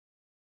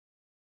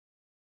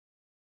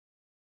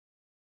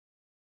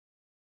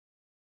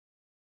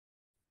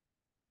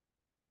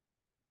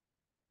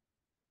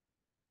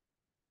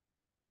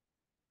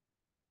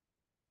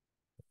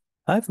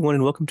Hi, everyone,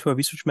 and welcome to our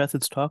research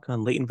methods talk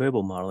on latent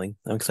variable modeling.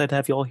 I'm excited to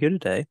have you all here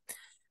today.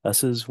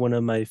 This is one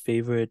of my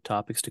favorite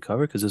topics to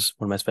cover because it's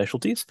one of my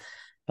specialties.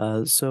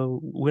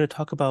 So we're going to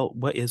talk about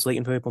what is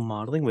latent variable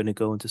modeling. We're going to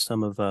go into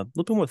some of a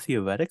little bit more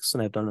theoretics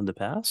than I've done in the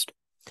past,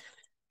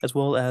 as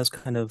well as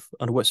kind of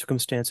under what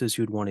circumstances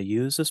you'd want to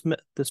use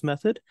this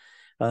method.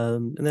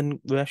 And then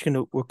we're actually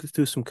going to work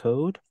through some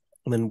code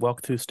and then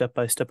walk through step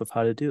by step of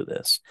how to do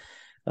this.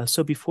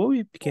 So before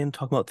we begin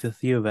talking about the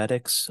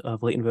theoretics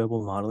of latent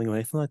variable modeling or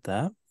anything like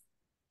that,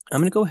 I'm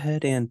going to go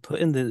ahead and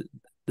put in the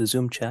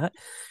Zoom chat.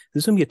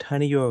 This is going to be a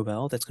tiny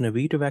URL that's going to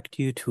redirect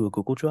you to a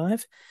Google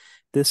Drive.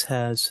 This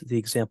has the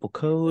example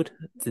code,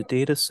 the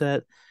data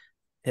set.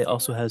 It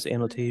also has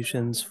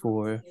annotations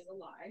for,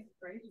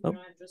 oh,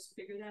 one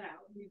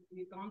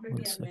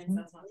second.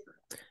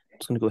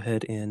 Just going to go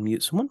ahead and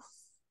mute someone.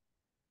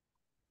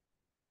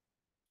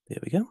 There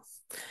we go.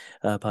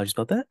 Apologies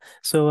about that.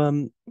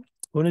 So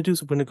we're going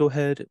to go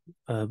ahead,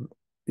 if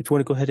you want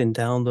to go ahead and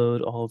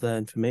download all of that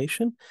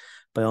information,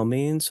 by all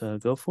means,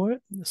 go for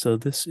it. So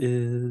this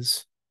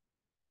is,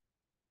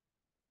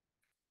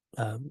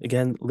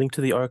 again, link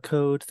to the R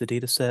code, the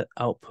data set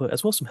output,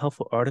 as well as some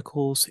helpful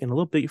articles and a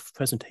little bit of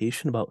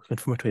presentation about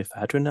confirmatory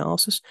factor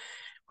analysis.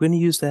 We're going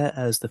to use that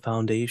as the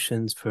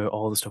foundations for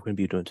all the stuff we're going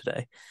to be doing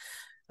today.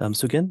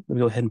 So again, let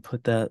me go ahead and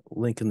put that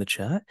link in the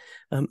chat.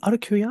 Out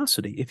of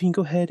curiosity, if you can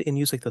go ahead and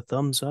use like the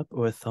thumbs up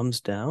or a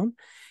thumbs down,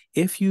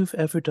 if you've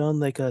ever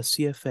done like a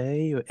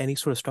CFA or any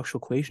sort of structural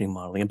equationing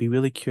modeling, I'd be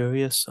really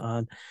curious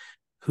on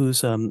who's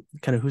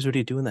who's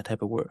already doing that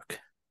type of work.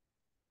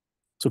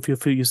 So feel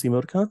free to use the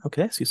emoticon.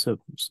 Okay, I see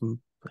some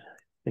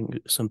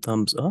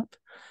thumbs up.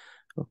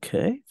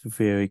 Okay,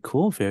 very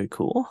cool, very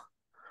cool.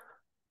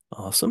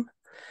 Awesome.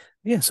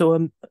 Yeah,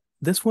 so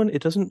this one,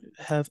 it doesn't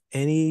have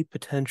any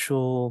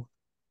potential.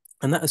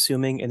 I'm not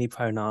assuming any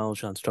prior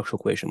knowledge on structural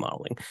equation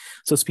modeling.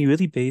 So it's be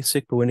really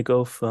basic, but we're going to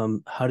go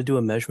from how to do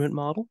a measurement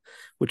model,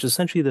 which is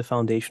essentially the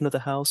foundation of the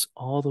house,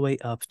 all the way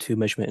up to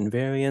measurement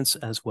invariance,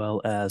 as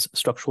well as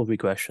structural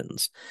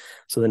regressions.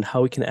 So then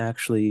how we can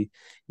actually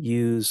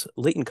use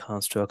latent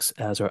constructs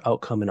as our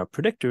outcome and our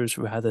predictors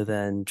rather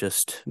than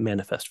just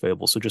manifest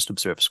variables, so just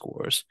observe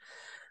scores.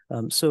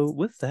 So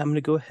with that, I'm going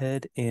to go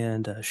ahead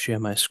and share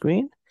my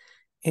screen.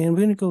 And we're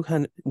going to go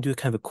kind of do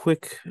kind of a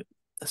quick,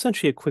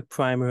 essentially a quick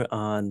primer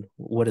on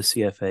what a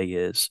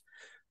CFA is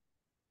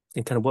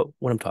and kind of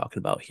what I'm talking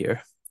about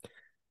here.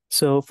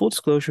 So full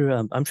disclosure,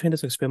 I'm trained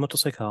as an experimental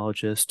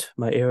psychologist.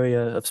 My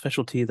area of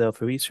specialty, though,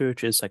 for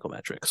research is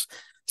psychometrics.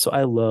 So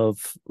I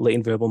love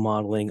latent variable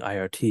modeling,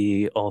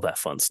 IRT, all that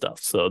fun stuff.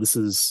 So this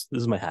is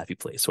my happy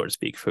place, so to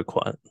speak, for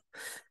quant.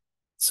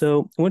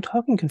 So when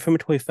talking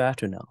confirmatory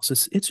factor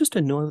analysis, it's just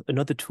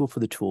another tool for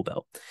the tool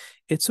belt.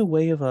 It's a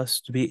way of us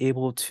to be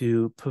able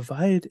to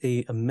provide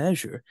a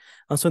measure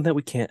on something that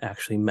we can't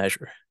actually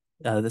measure.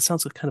 That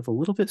sounds kind of a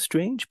little bit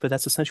strange, but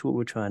that's essentially what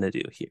we're trying to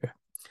do here.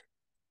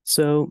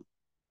 So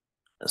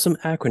some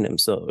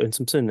acronyms, though, and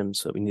some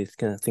synonyms that we need to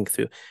kind of think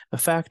through. A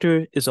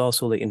factor is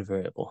also a latent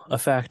variable. A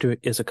factor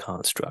is a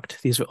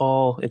construct. These are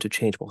all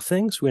interchangeable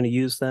things. We're going to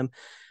use them.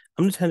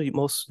 I'm going to tend to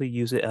mostly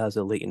use it as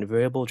a latent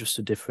variable just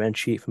to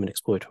differentiate from an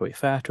exploratory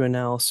factor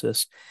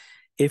analysis.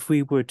 If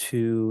we were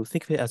to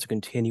think of it as a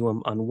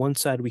continuum, on one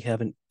side we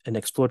have an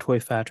exploratory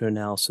factor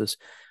analysis,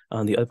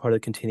 on the other part of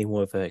the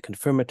continuum of a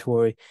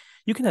confirmatory.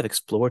 You can have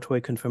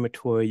exploratory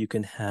confirmatory, you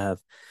can have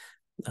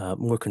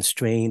more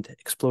constrained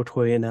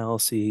exploratory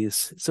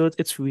analyses. So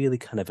it's really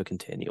kind of a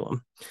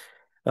continuum.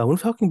 When we're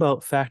talking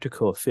about factor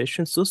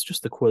coefficients, those are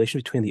just the correlation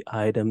between the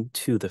item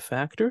to the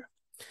factor.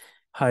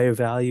 Higher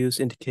values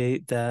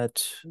indicate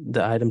that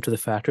the item to the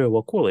factor are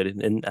well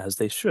correlated, and as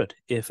they should.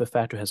 If a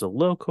factor has a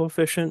low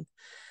coefficient,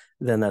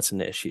 then that's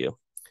an issue.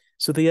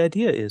 So the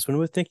idea is when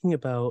we're thinking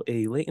about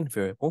a latent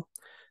variable,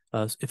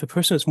 if a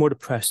person is more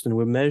depressed and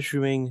we're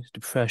measuring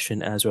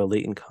depression as our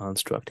latent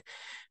construct,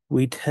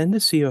 we tend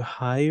to see a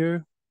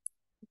higher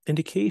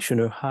indication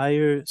or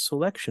higher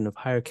selection of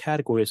higher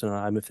categories on an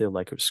item if they're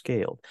Likert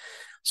scaled.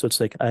 So it's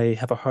like I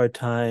have a hard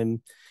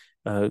time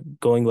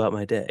going about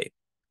my day.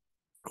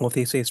 Well, if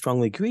they say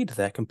strongly agree to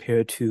that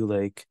compared to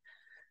like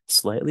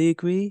slightly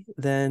agree,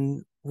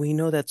 then we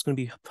know that's going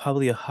to be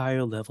probably a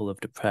higher level of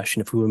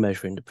depression if we were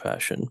measuring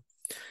depression.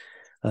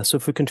 So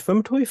for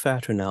confirmatory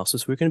factor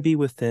analysis, we're going to be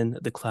within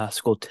the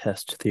classical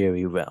test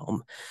theory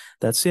realm.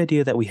 That's the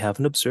idea that we have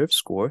an observed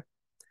score.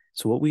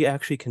 So what we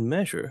actually can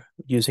measure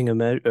using a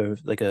measure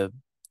like a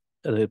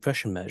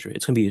depression measure,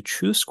 it's going to be a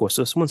true score.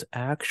 So someone's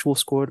actual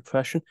score of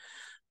depression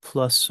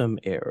plus some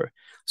error.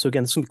 So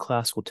again, this is going to be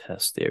classical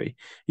test theory.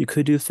 You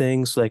could do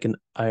things like an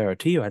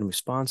IRT or item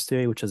response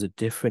theory, which has a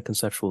different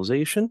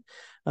conceptualization,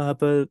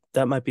 but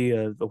that might be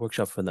a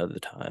workshop for another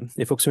time.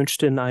 If folks are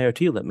interested in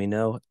IRT, let me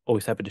know.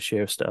 Always happy to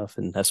share stuff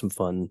and have some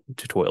fun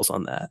tutorials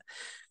on that.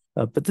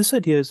 But this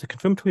idea is the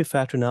confirmatory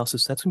factor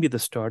analysis. That's going to be the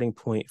starting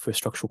point for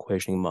structural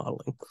equationing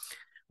modeling.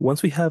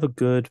 Once we have a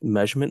good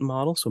measurement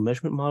model, so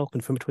measurement model,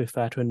 confirmatory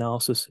factor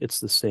analysis, it's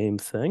the same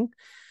thing.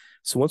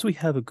 So once we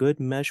have a good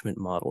measurement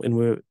model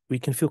and we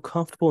can feel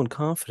comfortable and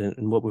confident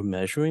in what we're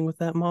measuring with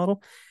that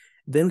model,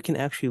 then we can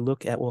actually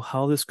look at, well,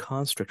 how this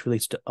construct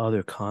relates to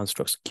other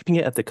constructs, keeping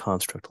it at the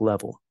construct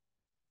level.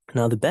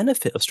 Now, the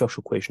benefit of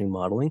structural equationing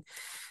modeling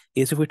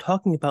is if we're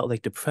talking about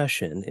like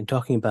depression and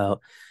talking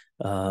about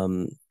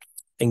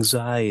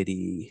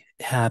anxiety,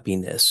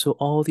 happiness, so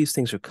all these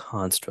things are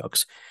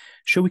constructs.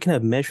 Sure, we can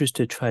have measures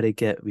to try to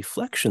get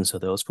reflections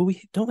of those, but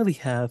we don't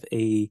have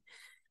a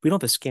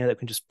scanner that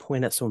can just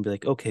point at someone and be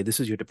like, okay, this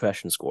is your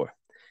depression score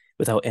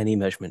without any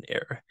measurement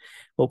error.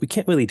 Well, we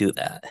can't really do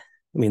that.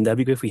 I mean, that'd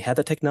be good if we had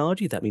that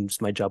technology. That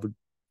means my job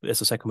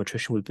as a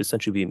psychometrician would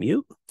essentially be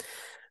mute,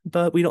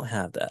 but we don't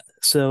have that.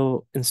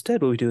 So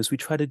instead, what we do is we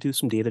try to do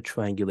some data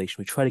triangulation.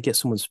 We try to get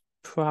someone's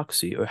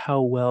proxy, or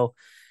how well,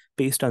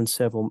 based on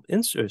several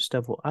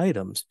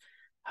items,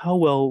 how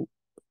well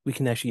we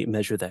can actually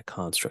measure that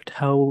construct.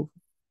 How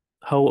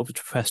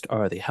depressed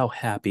are they? How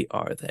happy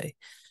are they?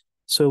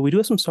 So we do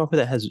have some software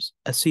that has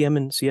SCM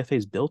and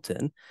CFAs built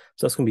in.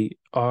 So that's going to be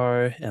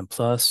R, M+,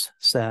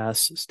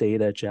 SAS,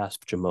 Stata,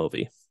 Jasper,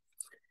 Jamovi.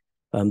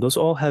 Those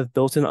all have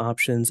built-in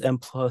options. M+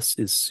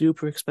 is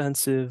super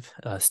expensive.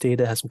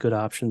 Stata has some good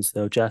options,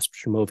 though. Jasper,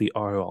 Jamovi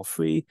are all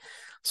free.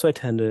 So I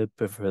tend to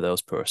prefer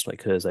those personally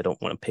because I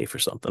don't want to pay for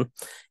something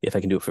if I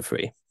can do it for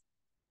free.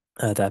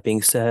 That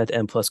being said,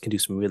 M+ can do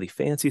some really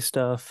fancy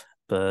stuff,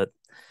 but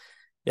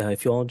yeah,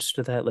 if you're all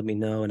interested in that, let me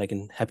know, and I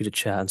can happy to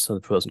chat on some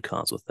of the pros and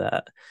cons with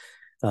that.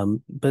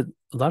 But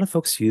a lot of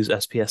folks use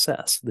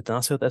SPSS. The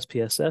downside with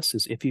SPSS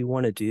is if you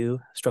want to do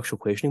structural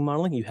equationing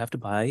modeling, you have to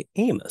buy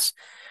AMOS,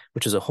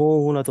 which is a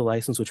whole other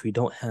license which we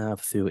don't have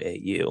through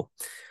AU.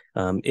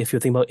 If you're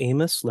thinking about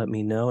AMOS, let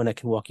me know, and I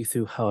can walk you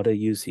through how to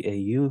use the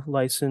AU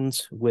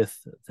license with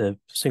the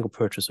single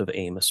purchase of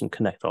AMOS and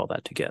connect all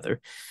that together.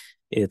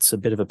 It's a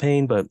bit of a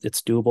pain, but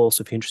it's doable.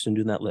 So if you're interested in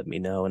doing that, let me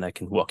know, and I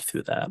can walk you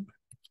through that.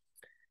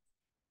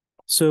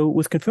 So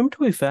with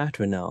confirmatory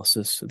factor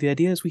analysis, the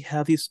idea is we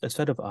have a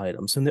set of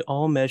items, and they're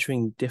all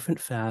measuring different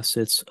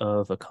facets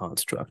of a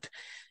construct.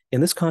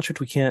 In this construct,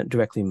 we can't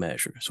directly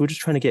measure, so we're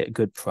just trying to get a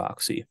good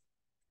proxy.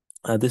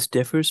 This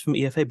differs from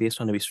EFA based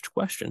on a research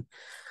question.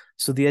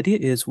 So the idea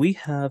is we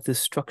have this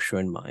structure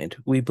in mind.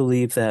 We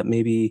believe that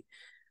maybe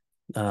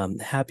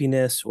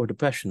happiness or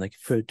depression, like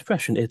for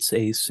depression, it's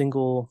a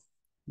single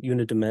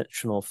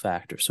unidimensional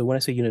factor. So when I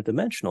say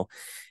unidimensional,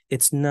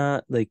 it's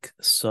not like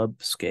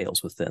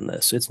subscales within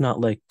this. It's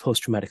not like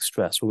post-traumatic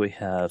stress where we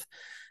have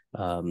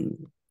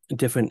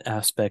different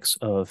aspects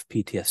of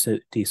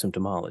PTSD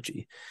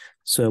symptomology.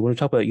 So when we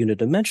talk about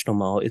unidimensional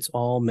model, it's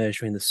all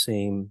measuring the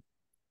same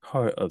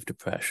part of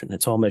depression.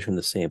 It's all measuring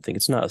the same thing.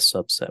 It's not a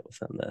subset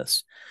within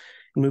this.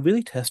 And we're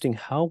really testing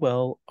how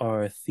well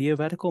our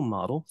theoretical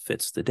model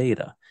fits the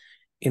data.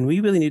 And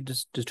we really need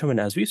to determine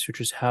as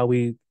researchers how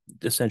we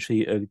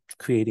essentially are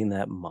creating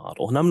that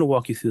model. And I'm going to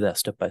walk you through that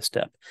step by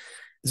step.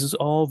 This is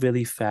all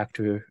really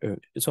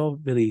it's all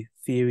really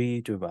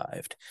theory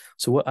derived.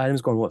 So what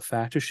items go on what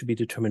factors should be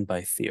determined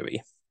by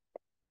theory.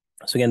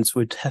 So again,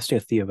 we're testing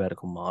a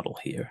theoretical model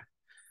here.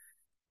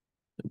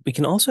 We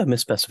can also have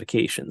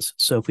misspecifications.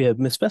 So if we have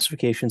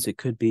misspecifications, it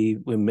could be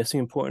we're missing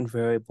important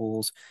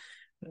variables.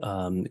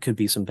 It could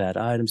be some bad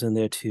items in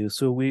there too.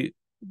 So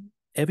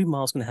every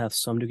model is going to have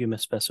some degree of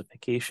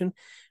misspecification.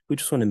 We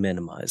just want to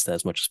minimize that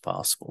as much as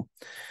possible.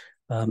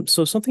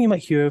 So something you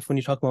might hear when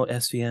you talk about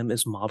SVM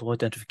is model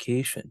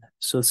identification.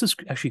 So this is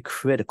actually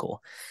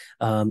critical.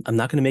 I'm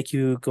not going to make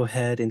you go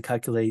ahead and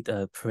calculate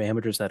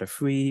parameters that are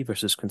free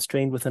versus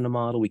constrained within a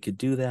model. We could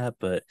do that,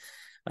 but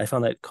I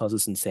found that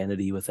causes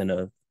insanity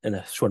in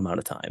a short amount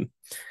of time.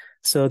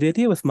 So the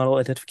idea with model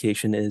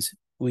identification is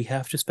we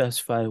have to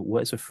specify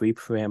what is a free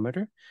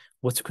parameter,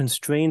 what's a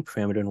constrained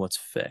parameter, and what's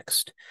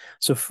fixed.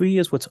 So free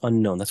is what's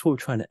unknown. That's what we're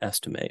trying to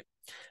estimate.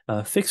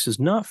 Fixed is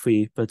not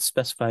free, but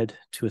specified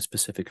to a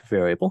specific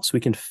variable. So we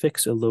can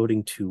fix a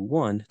loading to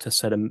 1 to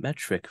set a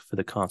metric for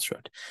the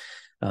construct.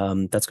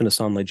 That's going to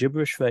sound like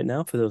gibberish right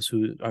now for those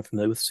who aren't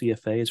familiar with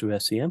CFAs or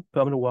SCM,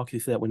 but I'm going to walk you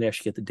through that when they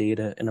actually get the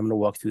data, and I'm going to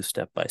walk through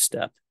step by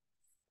step.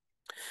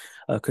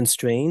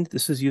 Constrained,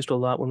 this is used a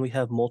lot when we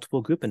have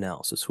multiple group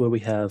analysis, where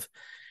we're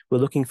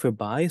looking for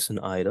bias in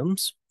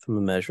items from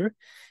a measure,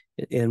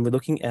 and we're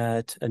looking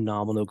at a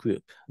nominal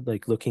group,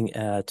 like looking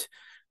at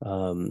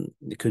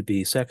it could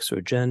be sex or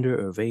gender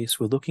or race.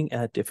 We're looking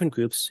at different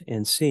groups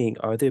and seeing,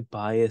 are there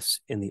bias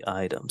in the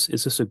items?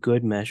 Is this a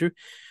good measure?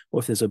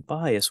 Or if there's a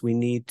bias, we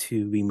need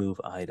to remove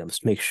items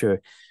to make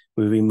sure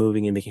we're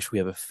removing and making sure we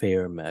have a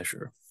fair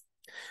measure.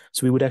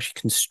 So we would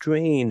actually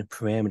constrain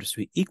parameters to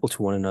be equal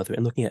to one another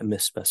and looking at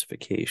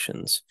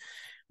misspecifications.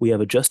 We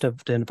have a just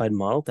identified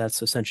model.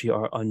 That's essentially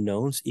our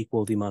unknowns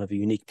equal the amount of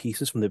unique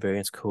pieces from the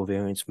variance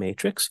covariance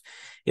matrix.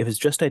 If it's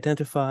just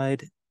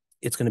identified,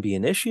 it's going to be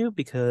an issue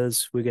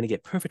because we're going to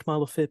get perfect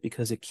model fit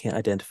because it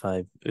can't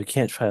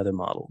try other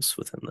models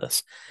within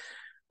this.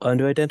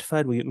 Under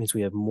identified means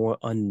we have more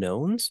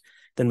unknowns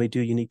than we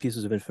do unique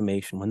pieces of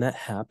information. When that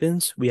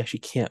happens, we actually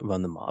can't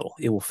run the model.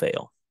 It will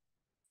fail.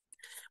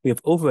 We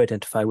have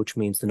over-identified, which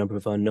means the number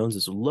of unknowns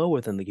is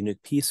lower than the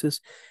unique pieces.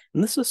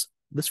 And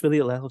this really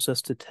allows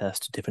us to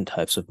test different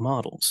types of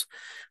models.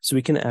 So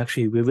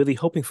we're really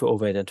hoping for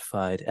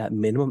over-identified. At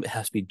minimum, it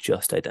has to be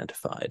just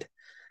identified.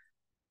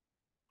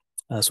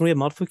 So when we have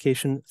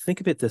modification,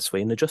 think of it this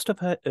way. In a just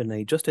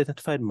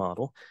identified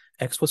model,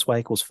 x plus y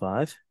equals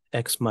 5,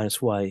 x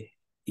minus y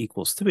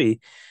equals 3,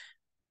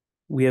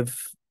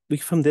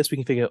 from this, we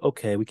can figure out,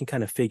 okay, we can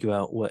kind of figure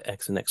out what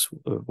x and x,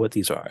 what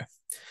these are.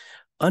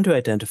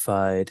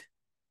 Under-identified,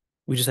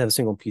 we just have a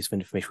single piece of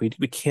information.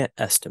 We can't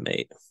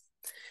estimate.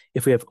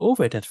 If we have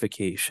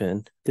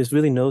over-identification, there's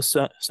really no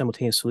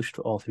simultaneous solution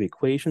for all three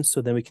equations,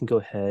 so then we can go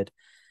ahead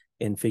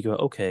and figure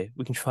out, okay,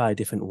 we can try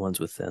different ones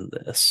within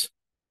this.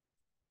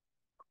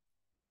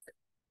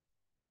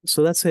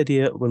 So that's the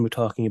idea when we're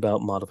talking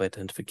about model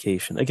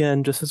identification.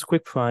 Again, just as a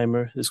quick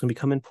primer, this is going to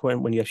become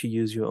important when you actually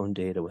use your own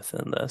data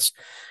within this.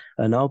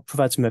 And I'll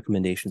provide some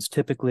recommendations.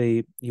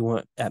 Typically, you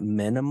want, at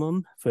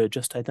minimum, for a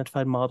just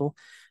identified model,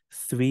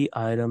 3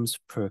 items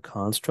per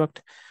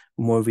construct.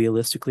 More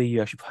realistically,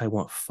 you actually probably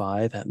want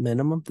 5 at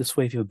minimum. This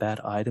way, if you have a bad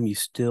item, you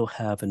still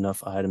have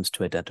enough items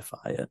to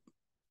identify it.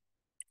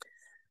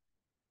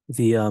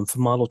 For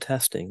model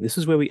testing, this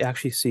is where we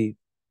actually see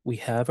we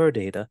have our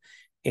data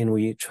and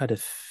we try to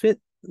fit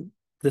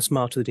this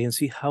model to the data and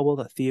see how well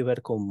that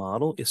theoretical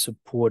model is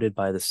supported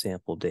by the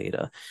sample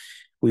data.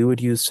 We would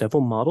use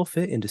several model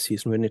fit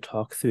indices, and we're going to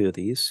talk through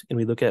these, and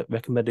we look at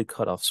recommended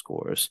cutoff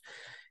scores.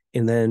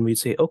 And then we'd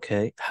say,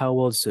 okay, how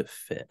well does it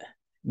fit?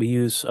 We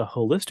use a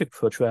holistic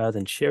approach rather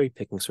than cherry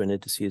picking certain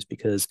indices,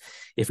 because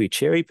if we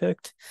cherry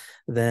picked,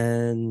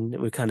 then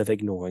we're kind of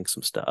ignoring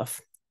some stuff.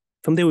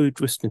 From there, we would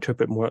just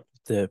interpret more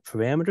the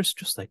parameters,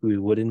 just like we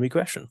would in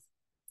regression.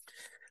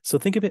 So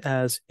think of it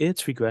as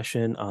it's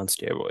regression on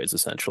steroids,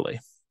 essentially.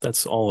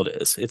 That's all it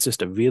is. It's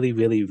just a really,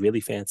 really, really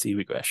fancy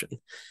regression.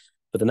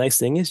 But the nice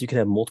thing is you can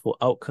have multiple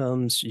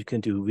outcomes. You can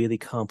do really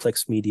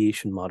complex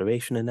mediation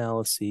moderation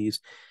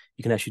analyses.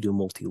 You can actually do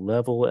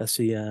multi-level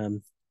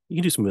SEM. You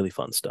can do some really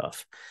fun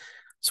stuff.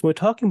 So when we're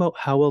talking about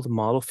how well the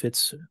model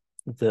fits,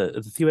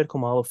 the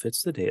theoretical model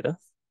fits the data,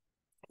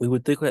 we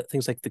would think at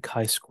things like the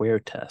chi-square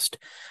test.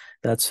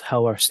 That's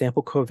how our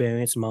sample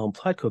covariance and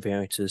model-implied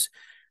covariances,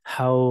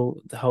 how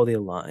they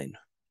align.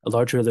 A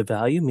larger the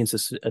value means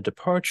it's a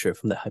departure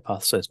from the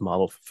hypothesized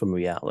model from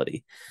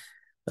reality.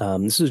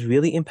 This is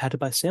really impacted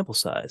by sample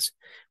size,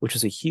 which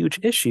is a huge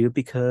issue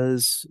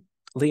because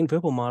latent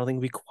variable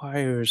modeling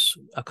requires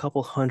a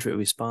couple hundred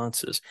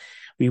responses.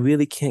 We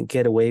really can't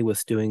get away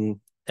with doing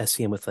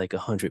SEM with like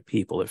 100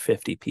 people or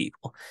 50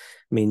 people.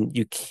 I mean,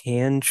 you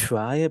can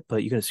try it,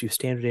 but your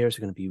standard errors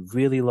are going to be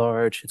really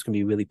large. It's going to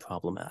be really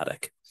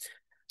problematic.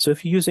 So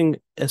if you're using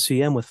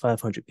SEM with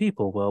 500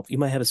 people, well, you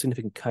might have a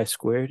significant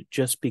chi-squared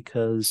just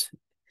because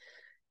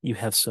you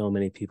have so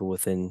many people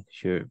within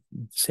your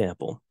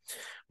sample.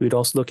 We'd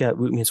also look at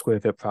root mean square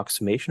of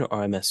approximation, or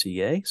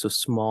RMSEA. So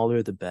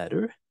smaller, the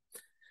better.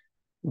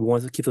 We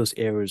want to keep those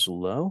errors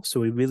low.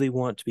 So we really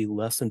want to be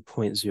less than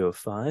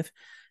 0.05.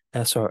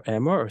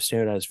 SRMR, or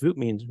standardized root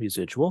mean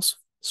residuals,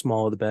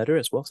 smaller the better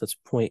as well. So that's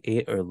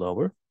 0.8 or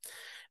lower.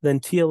 Then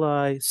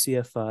TLI,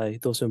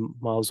 CFI, those are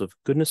models of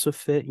goodness of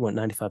fit. You want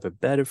 95 or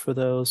better for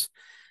those.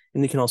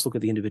 And you can also look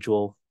at the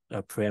individual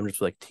parameters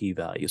like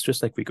t-values,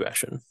 just like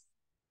regression.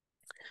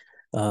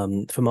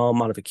 For model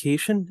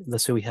modification,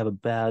 let's say we have a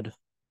bad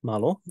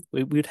model,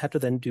 we would have to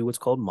then do what's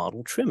called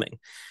model trimming.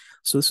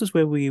 So this is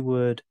where we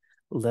would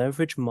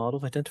leverage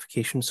model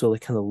identification. So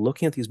like kind of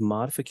looking at these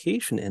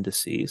modification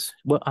indices,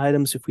 what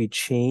items, if we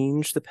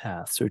change the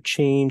paths or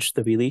change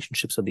the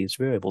relationships of these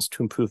variables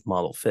to improve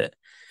model fit,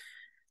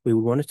 we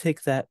would want to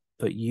take that,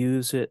 but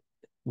use it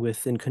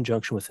in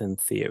conjunction within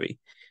theory.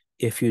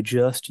 If you're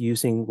just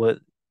using what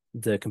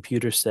the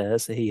computer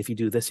says, hey, if you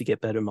do this, you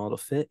get better model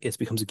fit, it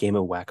becomes a game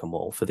of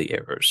whack-a-mole for the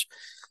errors.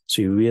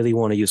 So you really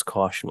want to use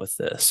caution with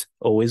this.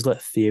 Always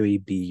let theory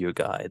be your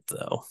guide,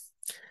 though.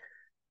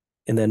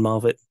 And then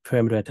model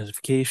parameter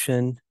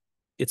identification,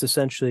 it's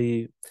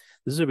essentially,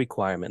 this is a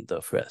requirement,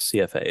 though, for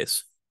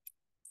CFAs.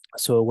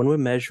 So when we're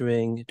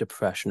measuring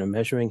depression or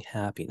measuring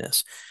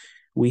happiness,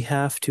 we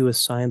have to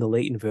assign the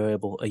latent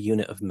variable a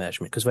unit of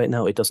measurement, because right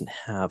now it doesn't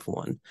have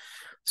one.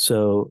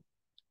 So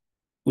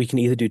we can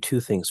either do two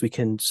things. We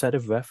can set a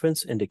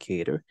reference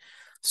indicator,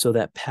 so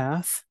that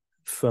path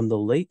from the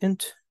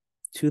latent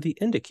to the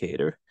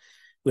indicator,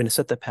 we're going to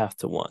set the path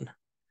to 1.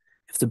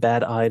 If it's a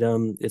bad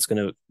item, it's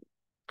going to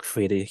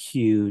create a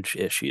huge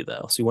issue,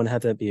 though. So you want to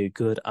have that be a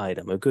good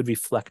item, a good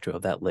reflector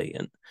of that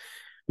latent.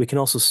 We can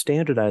also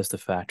standardize the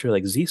factor,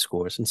 like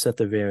z-scores, and set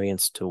the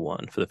variance to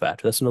 1 for the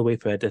factor. That's another way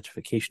for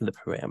identification of the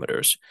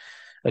parameters.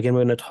 Again, we're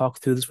going to talk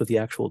through this with the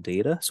actual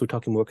data, so we're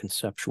talking more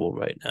conceptual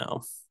right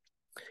now.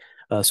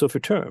 So for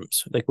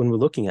terms, like when we're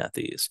looking at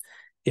these,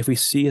 if we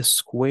see a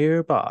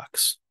square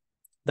box,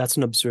 that's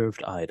an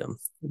observed item.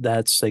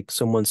 That's like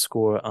someone's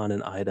score on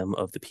an item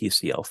of the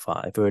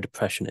PCL5 or a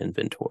depression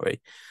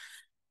inventory.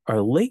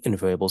 Our latent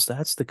variables,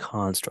 that's the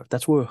construct.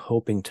 That's what we're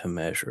hoping to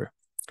measure.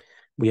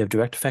 We have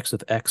direct effects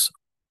of X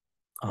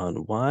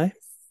on Y.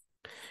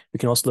 We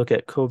can also look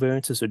at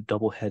covariances or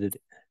double-headed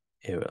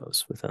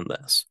arrows within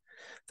this.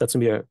 That's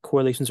going to be our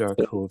correlations or our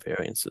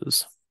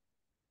covariances.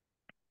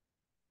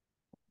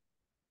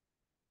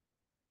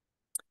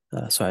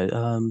 Sorry,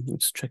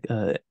 let's check.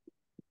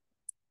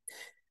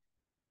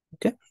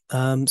 Okay,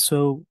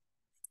 so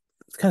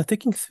kind of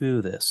thinking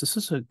through this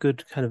is a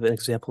good kind of an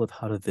example of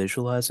how to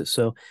visualize it.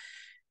 So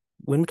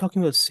when we're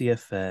talking about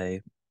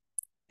CFA,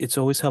 it's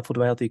always helpful to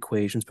write out the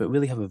equations, but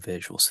really have a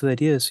visual. So the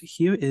idea is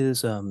here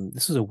is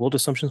this is a world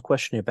assumptions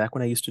questionnaire back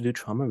when I used to do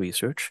trauma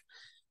research.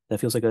 That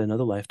feels like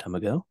another lifetime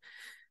ago.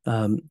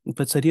 But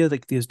it's the idea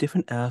like there's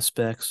different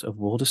aspects of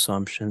world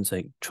assumptions,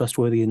 like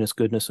trustworthiness,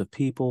 goodness of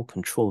people,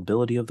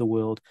 controllability of the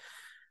world,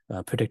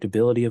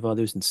 predictability of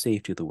others, and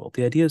safety of the world.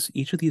 The idea is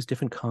each of these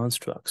different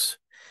constructs,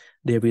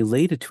 they're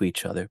related to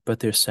each other, but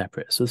they're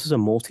separate. So this is a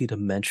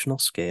multi-dimensional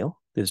scale.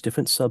 There's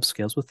different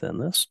subscales within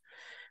this.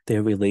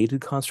 They're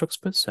related constructs,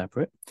 but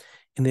separate.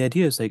 And the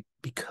idea is like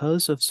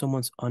because of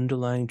someone's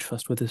underlying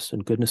trustworthiness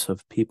and goodness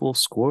of people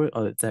score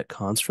of that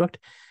construct,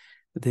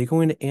 they're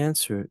going to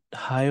answer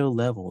higher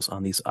levels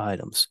on these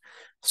items.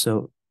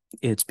 So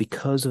it's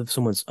because of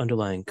someone's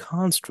underlying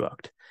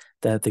construct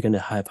that they're going to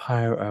have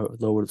higher or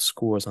lower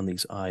scores on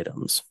these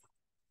items.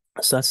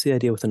 So that's the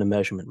idea within a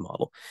measurement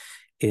model.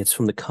 It's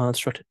from the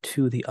construct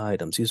to the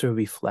items. These are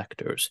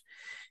reflectors.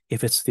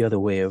 If it's the other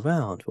way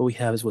around, what we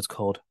have is what's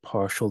called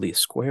partial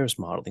least squares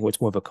modeling, where it's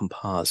more of a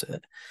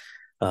composite.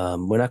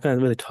 We're not going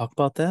to really talk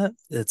about that.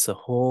 It's a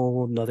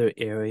whole nother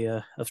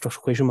area of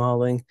structural equation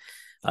modeling.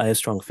 I have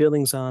strong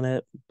feelings on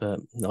it, but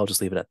I'll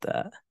just leave it at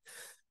that.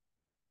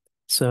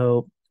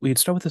 So we'd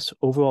start with this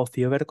overall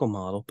theoretical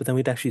model, but then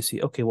we'd actually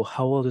see, okay, well,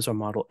 how well does our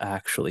model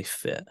actually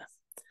fit?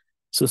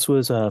 So this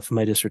was for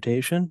my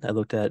dissertation. I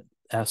looked at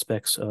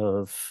aspects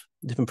of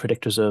different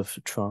predictors of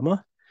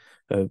trauma,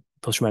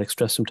 post-traumatic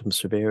stress symptom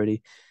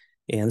severity,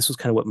 and this was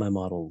kind of what my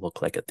model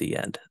looked like at the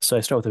end. So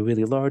I start with a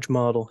really large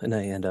model, and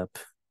I end up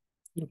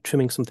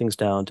trimming some things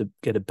down to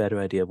get a better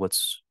idea of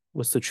what's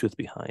the truth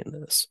behind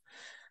this.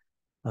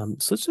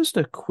 So it's just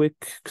a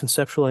quick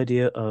conceptual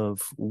idea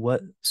of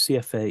what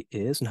CFA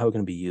is and how we're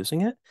going to be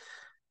using it.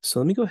 So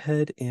let me go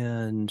ahead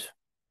and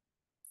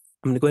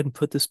I'm going to go ahead and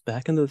put this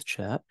back into the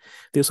chat.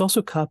 There's also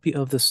a copy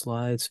of the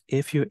slides.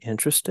 If you're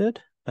interested,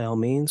 by all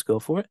means, go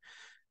for it.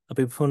 I'll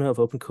be a proponent of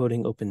open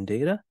coding, open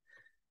data.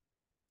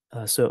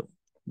 So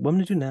what I'm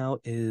going to do now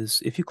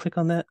is if you click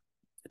on that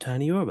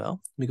tiny URL, let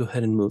me go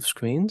ahead and move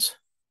screens.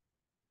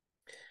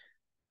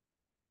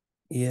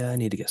 Yeah, I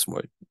need to get some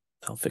more.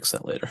 I'll fix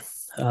that later.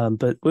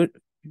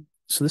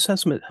 So this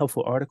has some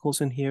helpful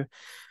articles in here.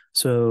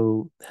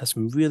 So it has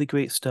some really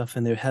great stuff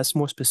in there. It has some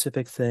more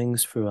specific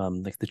things for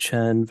like the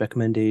Chen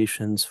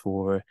recommendations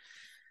for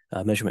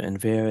measurement and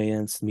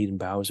variance. Mead and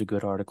Bauer is a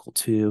good article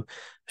too.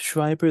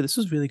 Schreiber, this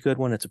is a really good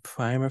one. It's a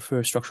primer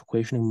for structural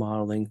equationing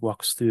modeling,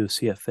 walks through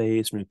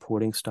CFAs and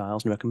reporting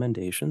styles and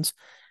recommendations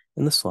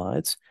in the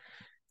slides.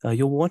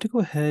 You'll want to go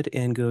ahead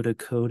and go to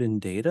Code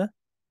and Data,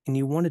 and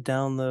you want to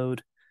download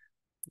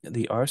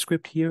the R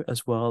script here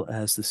as well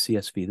as the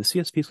CSV. The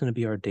CSV is going to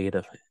be our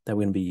data that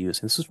we're going to be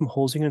using. This is from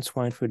Holzinger and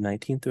Swineford,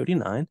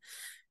 1939.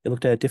 It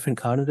looked at different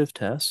cognitive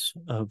tests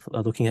of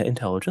looking at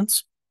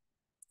intelligence,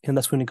 and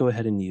that's going to go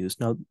ahead and use.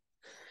 Now,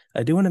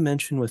 I do want to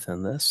mention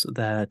within this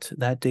that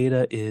that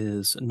data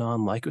is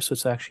non-Likert, so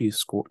it's actually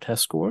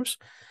test scores,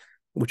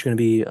 which are going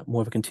to be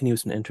more of a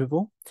continuous and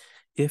interval.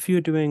 If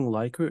you're doing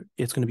Likert,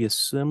 it's going to be a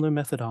similar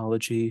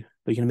methodology,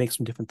 but you're going to make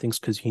some different things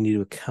because you need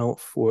to account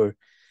for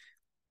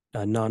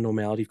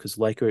non-normality because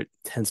Likert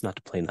tends not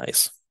to play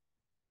nice.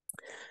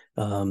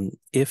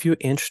 If you're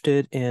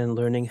interested in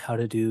learning how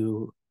to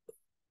do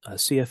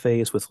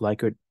CFAs with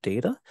Likert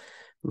data,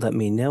 let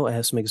me know. I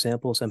have some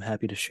examples I'm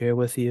happy to share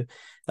with you,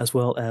 as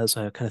well as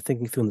kind of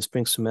thinking through in the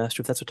spring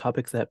semester. If that's a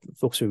topic that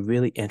folks are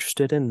really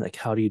interested in, like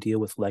how do you deal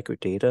with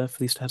Likert data for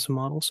these types of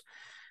models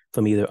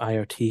from either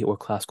IRT or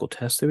classical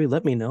test theory,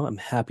 let me know. I'm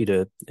happy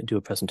to do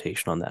a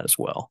presentation on that as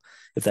well,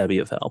 if that'd be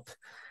of help.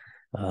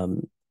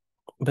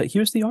 But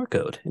here's the R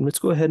code, and let's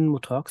go ahead and we'll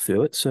talk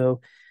through it.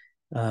 So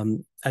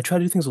I try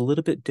to do things a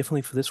little bit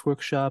differently for this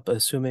workshop,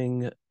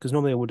 assuming, because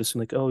normally I would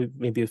assume like, oh,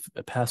 maybe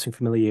a passing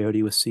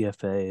familiarity with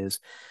CFAs.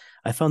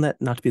 I found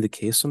that not to be the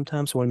case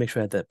sometimes. So I want to make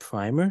sure I had that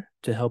primer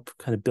to help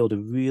kind of build a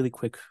really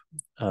quick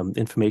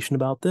information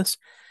about this.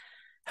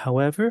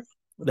 However,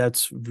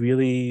 that's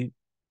really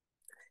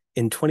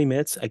in 20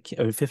 minutes,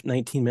 or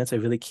 19 minutes, I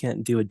really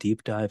can't do a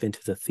deep dive into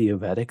the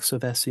theoretics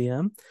of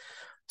SEM.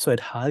 So I'd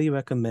highly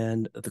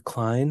recommend the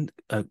Klein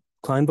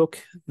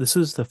book. This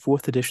is the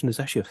 4th edition. There's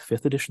actually a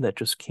 5th edition that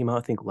just came out,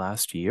 I think,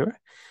 last year.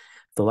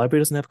 The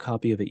library doesn't have a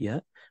copy of it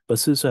yet, but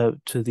this is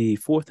to the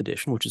 4th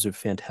edition, which is a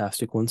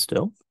fantastic one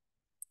still.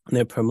 And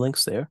there are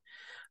permalinks there.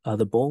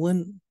 The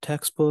Bolin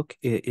textbook,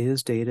 it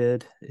is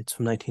dated. It's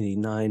from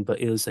 1989,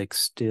 but it is like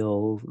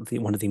still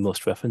one of the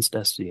most referenced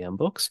SEM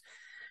books.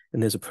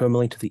 And there's a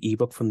permalink to the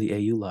ebook from the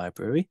AU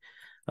library.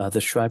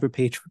 The Schreiber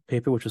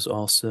paper, which is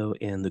also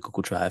in the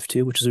Google Drive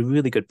too, which is a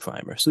really good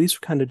primer. So these are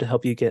kind of to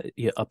help you get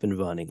you up and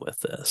running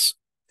with this.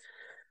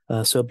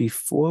 So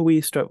before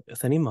we start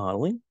with any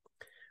modeling,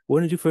 What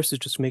we're going to do first is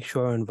just make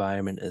sure our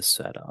environment is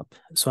set up.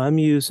 So I'm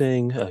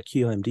using a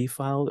QMD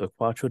file or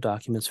Quattro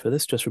documents for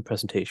this, just for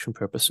presentation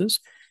purposes.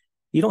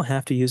 You don't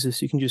have to use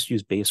this. You can just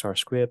use base R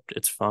script.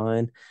 It's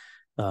fine.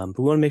 But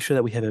we want to make sure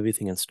that we have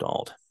everything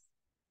installed.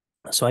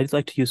 So I'd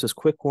like to use this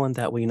quick one.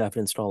 That way you don't have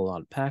to install a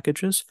lot of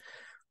packages.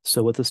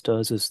 So what this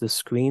does is this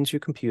screens your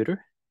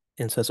computer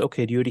and says,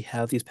 okay, do you already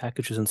have these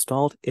packages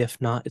installed?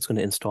 If not, it's going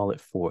to install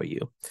it for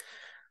you.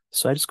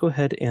 So I just go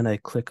ahead and I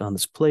click on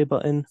this play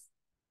button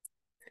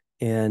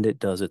and it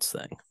does its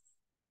thing.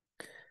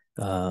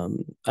 I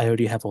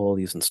already have all of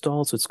these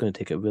installed, so it's going to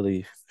take a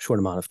really short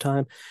amount of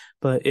time.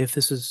 But if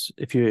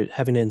you're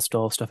having to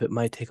install stuff, it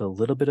might take a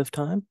little bit of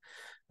time.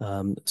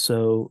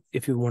 So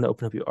if you want to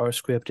open up your R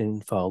script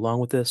and follow along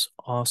with this,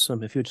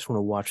 awesome. If you just want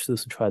to watch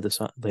this and try this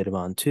later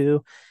on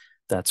too,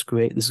 that's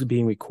great. This is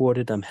being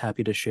recorded. I'm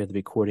happy to share the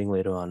recording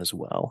later on as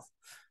well.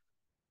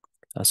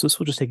 So this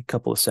will just take a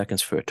couple of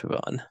seconds for it to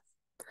run.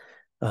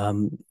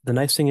 The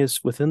nice thing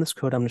is within this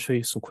code, I'm going to show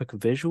you some quick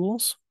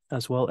visuals,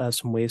 as well as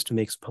some ways to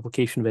make some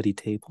publication-ready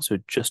tables, or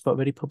just about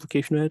ready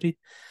publication-ready,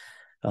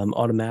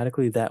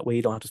 automatically. That way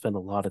you don't have to spend a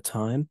lot of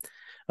time.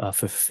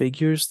 For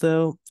figures,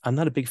 though, I'm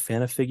not a big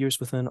fan of figures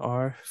within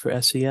R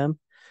for SEM.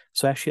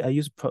 So actually, I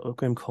use a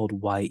program called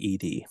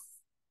YED.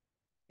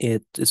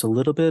 It's a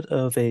little bit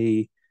of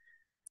a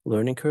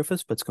learning curve,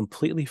 but it's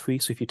completely free.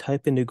 So if you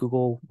type into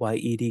Google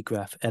YED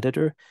Graph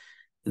Editor,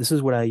 this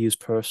is what I use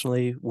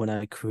personally when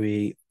I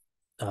create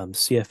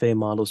CFA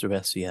models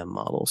or SEM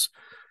models.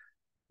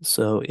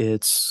 So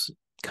it's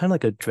kind of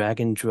like a drag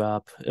and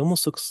drop. It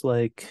almost looks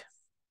like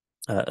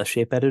a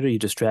shape editor. You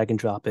just drag and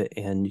drop it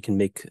and you can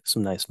make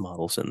some nice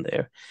models in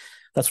there.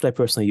 That's what I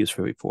personally use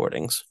for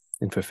reportings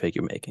and for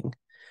figure making.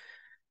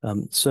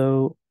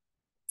 So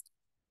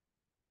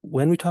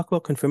when we talk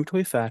about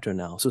confirmatory factor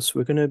analysis,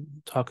 we're going to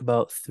talk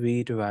about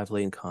 3 derived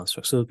latent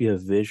constructs. So it'll be a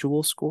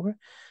visual score,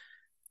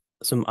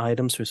 some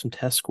items or some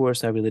test scores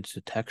that are related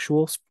to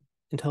textual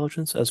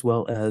intelligence, as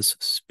well as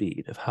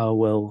speed, of how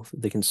well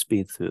they can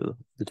speed through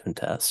the different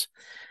tests.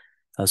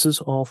 This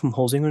is all from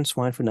Holzinger and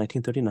Swine for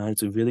 1939.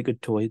 It's a really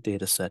good toy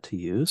data set to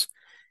use.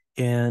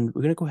 And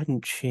we're going to go ahead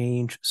and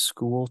change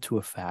school to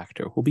a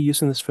factor. We'll be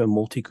using this for a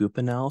multi-group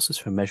analysis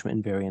for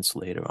measurement invariance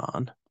later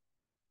on.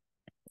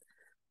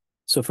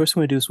 So first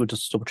thing we do is we'll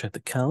just double check the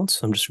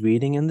counts. I'm just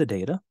reading in the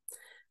data.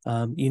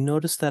 You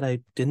notice that I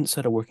didn't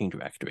set a working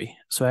directory.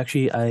 So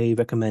actually, I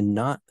recommend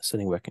not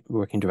setting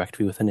working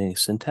directory within any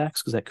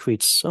syntax because that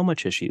creates so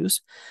much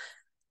issues.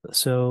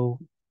 So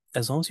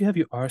as long as you have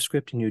your R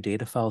script and your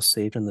data file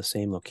saved in the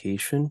same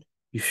location,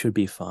 you should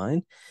be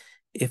fine.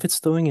 If it's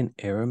throwing an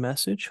error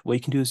message, what you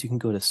can do is you can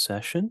go to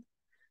Session,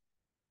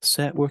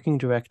 Set Working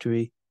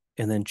Directory,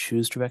 and then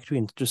choose directory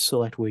and just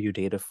select where your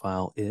data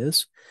file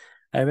is.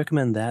 I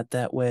recommend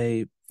that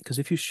way, because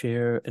if you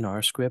share an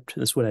R script,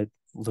 this is what I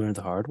learned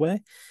the hard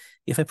way.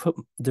 If I put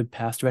the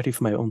path directory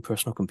for my own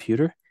personal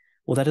computer,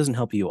 well, that doesn't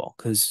help you all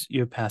because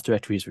your path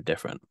directories are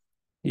different.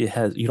 You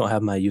don't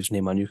have my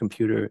username on your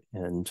computer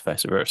and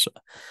vice versa.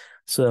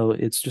 So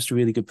it's just a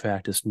really good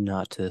practice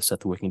not to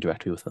set the working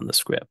directory within the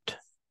script.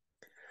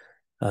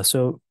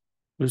 So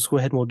let's go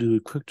ahead and we'll do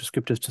quick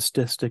descriptive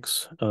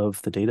statistics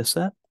of the data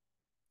set.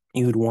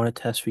 You would want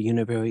to test for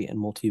univariate and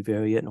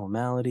multivariate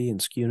normality and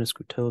skewness,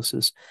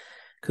 kurtosis,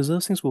 because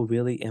those things will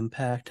really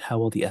impact how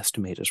well the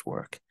estimators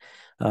work.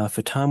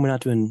 For time, we're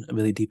not doing a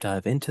really deep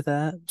dive into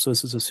that, so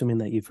this is assuming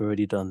that you've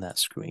already done that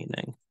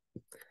screening.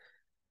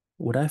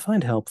 What I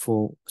find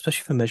helpful,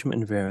 especially for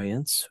measurement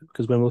invariance,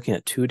 because when we're looking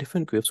at 2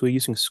 different groups, we're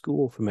using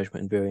school for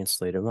measurement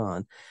invariance later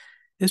on,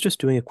 is just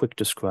doing a quick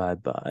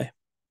describe by.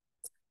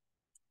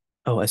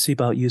 Oh, I see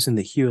about using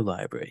the here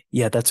library.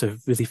 Yeah, that's a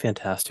really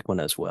fantastic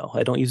one as well.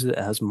 I don't use it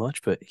as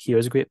much, but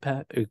here's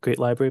a great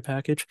library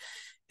package.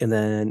 And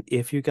then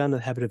if you've gotten the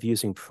habit of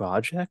using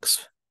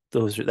projects,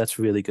 that's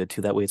really good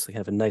too. That way it's like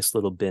have a nice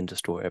little bin to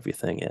store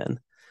everything in.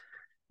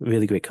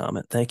 Really great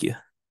comment. Thank you.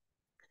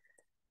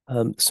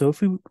 So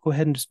if we go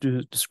ahead and just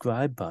do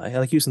describe by, I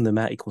like using the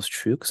mat equals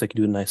true because I can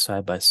do a nice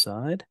side by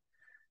side.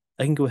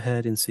 I can go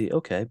ahead and see,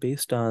 okay,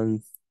 based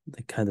on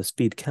the kind of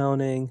speed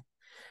counting,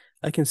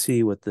 I can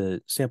see what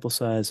the sample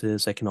size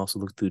is. I can also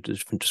look through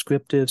different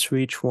descriptives for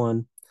each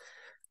one.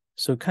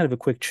 So kind of a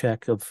quick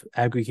check of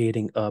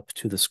aggregating up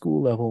to the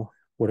school level,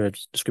 what our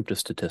descriptive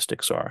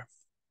statistics are.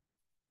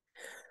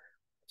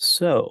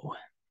 So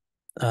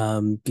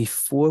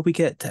before we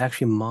get to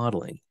actually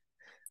modeling,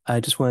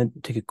 I just want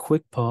to take a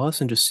quick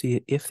pause and just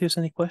see if there's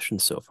any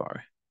questions so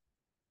far.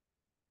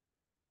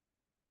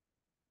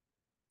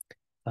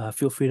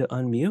 Feel free to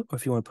unmute, or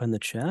if you want to put in the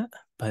chat,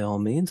 by all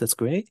means, that's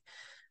great.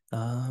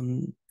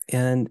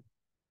 And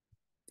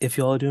if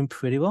you all are doing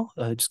pretty well,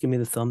 just give me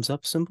the thumbs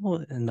up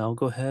symbol and I'll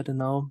go ahead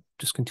and I'll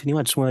just continue.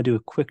 I just want to do a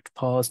quick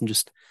pause and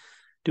just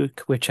do a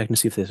quick check to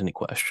see if there's any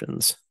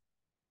questions.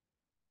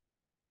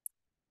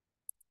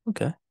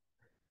 Okay.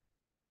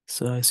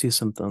 So I see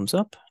some thumbs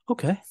up.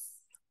 Okay.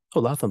 Oh,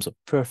 a lot of thumbs up.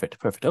 Perfect,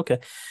 perfect. Okay.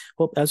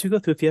 Well, as we go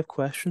through, if you have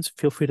questions,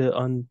 feel free to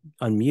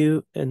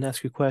unmute and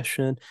ask your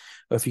question.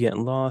 Or if you're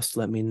getting lost,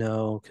 let me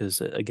know,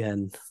 because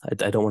again,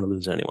 I don't want to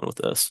lose anyone with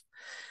this.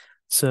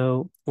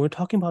 So when we're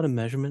talking about a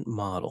measurement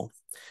model,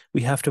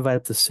 we have to write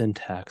up the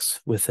syntax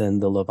within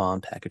the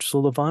Lavaan package.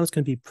 So Lavaan is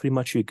going to be pretty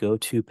much your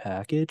go-to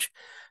package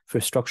for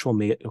structural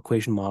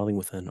equation modeling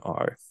within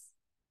R.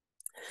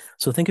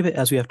 So think of it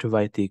as we have to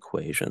write the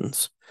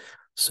equations.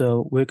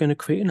 So we're going to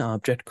create an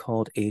object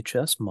called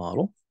HS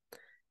model.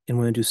 And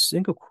we're going to do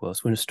single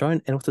quotes. We're going to start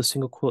and end with a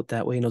single quote.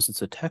 That way it knows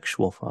it's a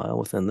textual file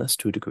within this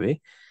to a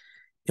degree.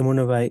 And we're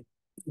going to write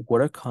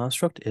what our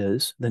construct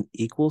is, then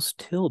equals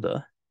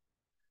tilde,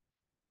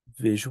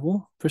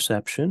 visual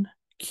perception,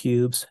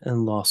 cubes,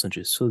 and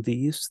lozenges. So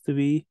these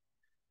three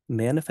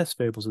manifest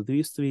variables are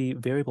these three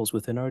variables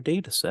within our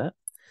data set.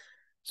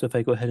 So if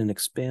I go ahead and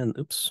expand,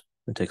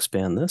 to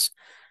expand this,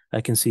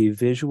 I can see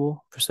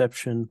visual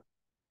perception,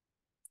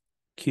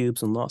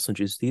 cubes, and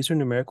lozenges. These are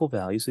numerical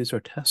values. These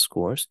are test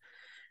scores.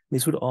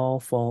 These would all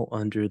fall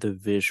under the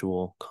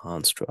visual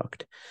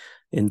construct.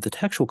 In the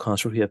textual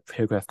construct, we have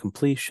paragraph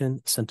completion,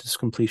 sentence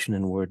completion,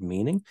 and word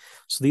meaning.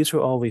 So these are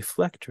all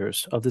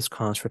reflectors of this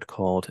construct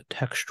called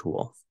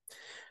textual.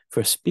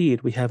 For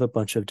speed, we have a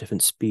bunch of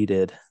different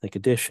speeded, like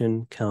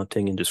addition,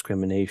 counting, and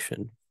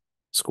discrimination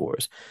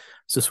scores.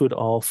 So this would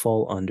all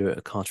fall under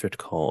a construct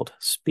called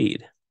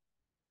speed.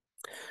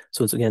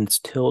 So it's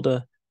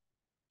tilde,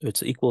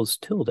 it's equals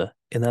tilde,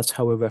 and that's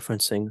how we're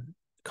referencing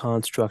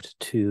construct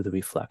to the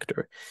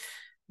reflector.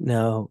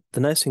 Now, the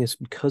nice thing is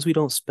because we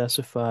don't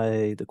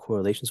specify the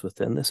correlations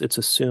within this, it's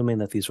assuming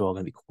that these are all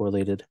going to be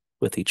correlated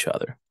with each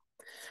other.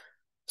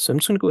 So I'm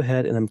just going to go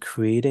ahead and I'm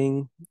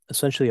creating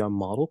essentially our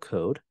model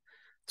code.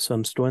 So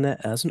I'm storing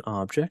that as an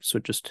object.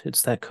 So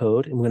it's that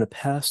code, and we're going to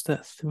pass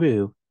that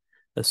through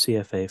a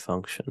CFA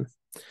function.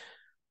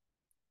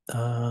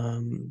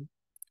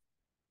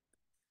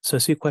 So I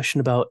see a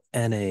question about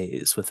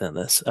NAs within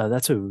this.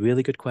 That's a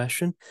really good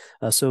question.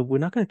 So we're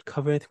not going to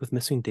cover anything with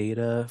missing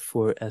data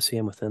for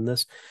SEM within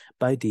this.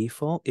 By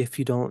default, if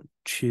you don't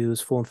choose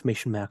full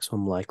information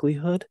maximum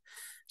likelihood,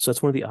 so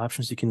that's one of the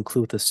options you can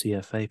include with the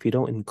CFA. If you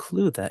don't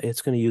include that,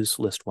 it's going to use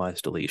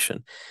list-wise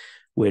deletion,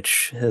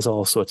 which has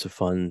all sorts of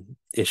fun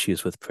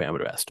issues with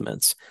parameter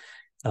estimates.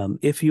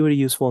 If you were to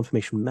use full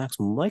information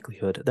maximum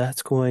likelihood,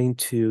 that's going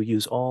to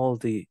use all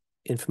the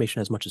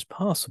information as much as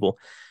possible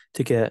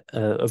to get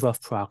a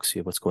rough proxy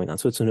of what's going on.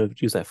 So it's going to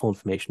use that full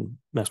information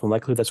maximum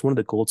likelihood. That's one of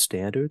the gold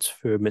standards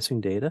for missing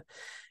data.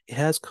 It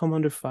has come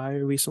under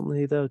fire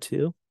recently, though,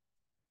 too.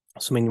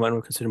 So you might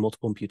want to consider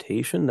multiple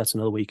imputation. That's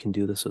another way you can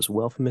do this as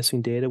well for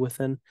missing data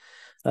within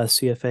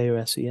CFA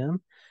or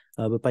SEM.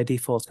 But by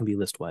default, it's going to be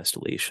list-wise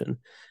deletion.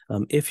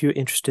 If you're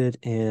interested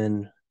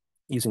in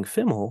using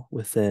FIML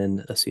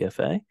within a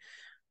CFA,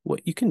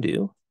 what you can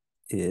do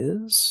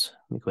is,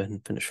 let me go ahead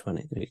and finish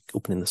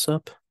opening this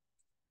up.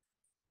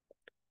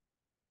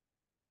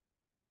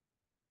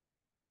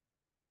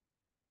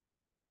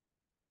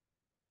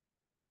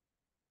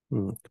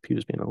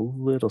 Computer's being a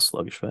little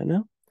sluggish right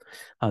now.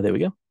 There we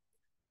go.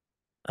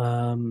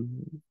 So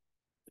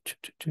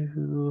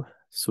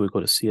we go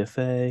to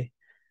CFA.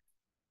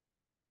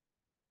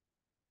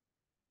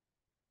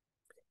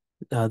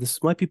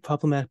 This might be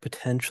problematic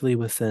potentially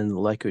within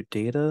Likert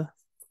data.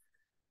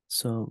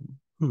 So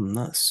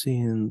not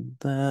seeing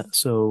that.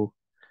 So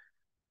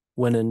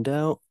when in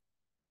doubt,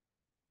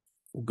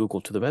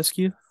 Google to the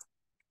rescue.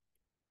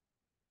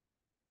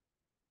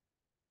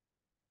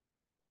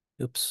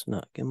 Oops,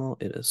 not Gimel,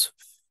 it is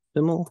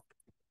Fiml.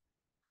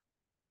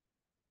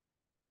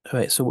 All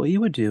right, so what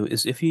you would do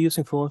is if you're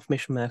using full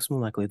information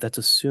maximum likelihood, that's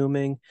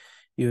assuming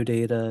your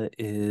data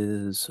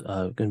is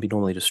going to be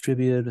normally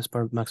distributed as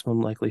part of maximum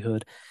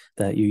likelihood,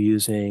 that you're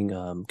using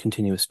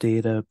continuous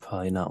data,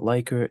 probably not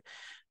Likert.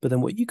 But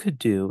then what you could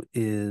do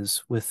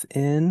is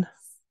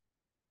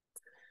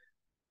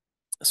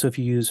so if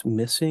you use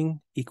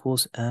missing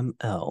equals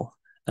ML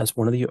as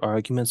one of your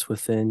arguments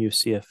within your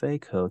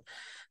CFA code,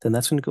 then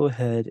that's going to go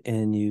ahead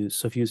and use,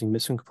 so if you're using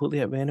missing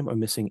completely at random or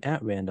missing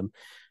at random,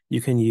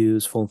 you can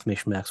use full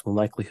information maximum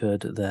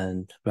likelihood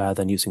rather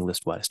than using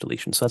list-wise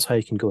deletion. So that's how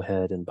you can go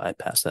ahead and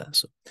bypass that.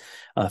 So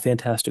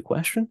fantastic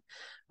question.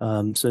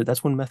 So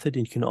that's one method,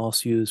 and you can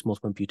also use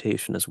multiple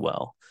imputation as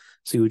well.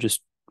 So you would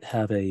just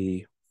have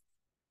your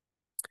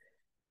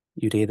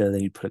data,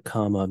 then you put a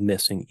comma,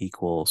 missing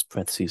equals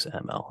parentheses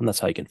ML, and that's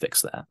how you can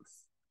fix that.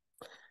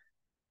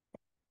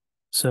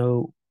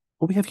 So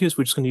what we have here is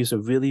we're just going to use a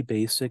really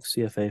basic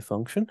CFA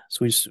function.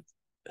 So we just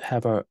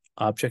have our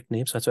object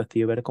name, so that's our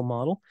theoretical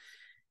model,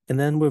 and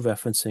then we're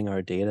referencing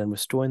our data, and we're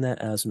storing that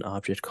as an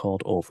object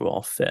called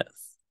overall fit.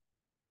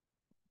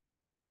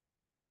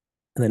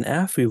 And then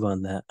after we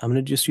run that, I'm going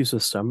to just use a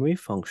summary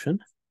function,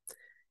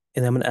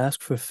 and I'm going to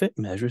ask for fit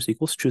measures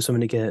equals true. So I'm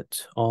going to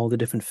get all the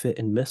different fit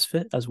and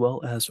misfit as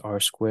well as R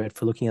squared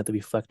for looking at the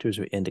reflectors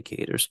or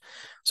indicators.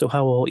 So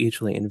how well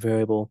each latent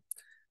variable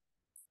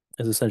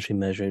is essentially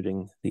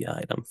measuring the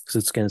item, because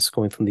it's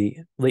going from the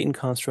latent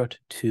construct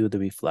to the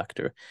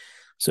reflector.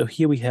 So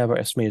here we have our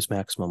estimated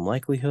maximum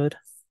likelihood.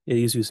 It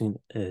is using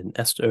an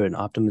or an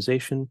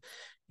optimization.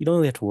 You don't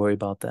really have to worry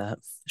about that.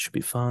 It should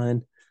be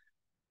fine.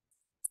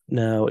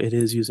 Now it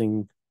is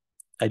using,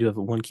 I do have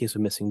one case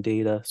of missing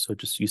data, so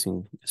just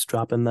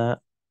dropping that.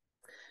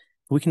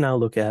 We can now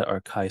look at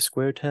our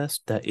chi-square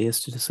test that is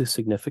statistically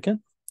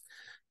significant.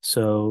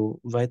 So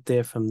right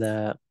there from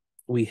that,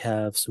 we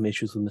have some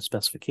issues with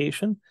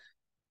misspecification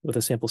with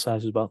a sample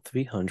size of about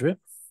 300.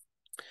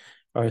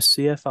 Our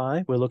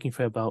CFI, we're looking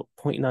for about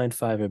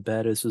 0.95 or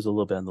better. This is a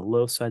little bit on the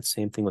low side.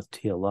 Same thing with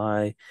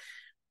TLI.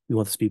 We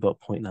want this to be about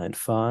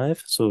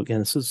 0.95. So again,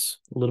 this is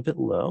a little bit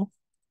low.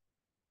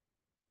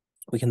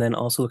 We can then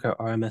also look at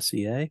our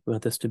RMSEA. We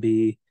want this to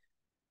be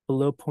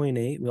below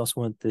 0.8. We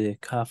also want the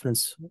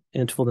confidence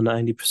interval to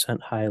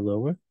 90% high,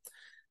 lower. We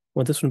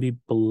want this one to be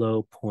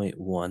below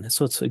 0.1.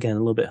 So it's, again, a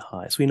little bit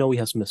high. So we know we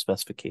have some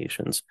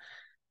misspecifications.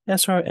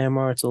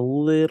 SR-MR, it's a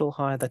little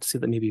high. I'd like to see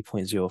that maybe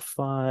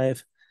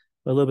 0.05,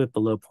 a little bit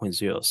below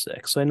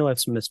 0.06. So I know I have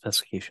some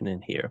misspecification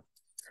in here.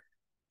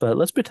 But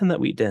let's pretend that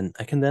we didn't.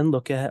 I can then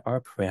look at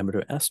our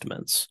parameter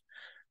estimates.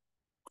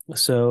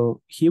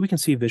 So here we can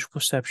see visual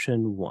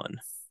perception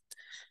 1.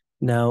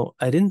 Now,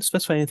 I didn't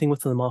specify anything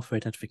within the model for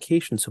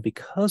identification, so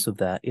because of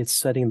that, it's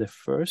setting the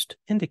first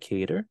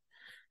indicator.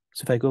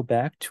 So if I go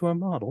back to our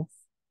model,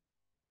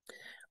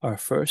 our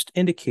first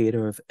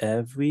indicator of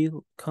every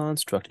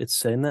construct, it's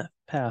setting that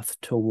path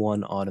to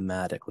 1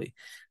 automatically.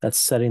 That's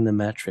setting the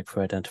metric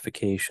for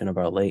identification of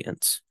our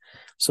latents.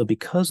 So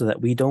because of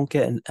that, we don't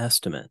get an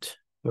estimate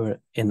or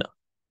an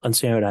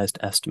unstandardized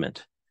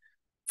estimate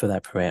for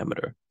that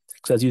parameter,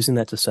 because I was using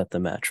that to set the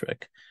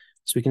metric.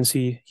 So we can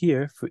see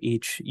here for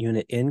each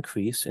unit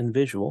increase in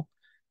visual,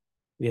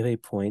 we have a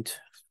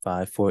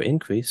 0.54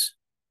 increase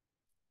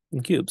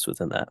in cubes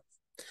within that.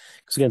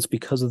 Because again, it's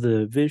because of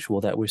the visual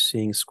that we're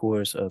seeing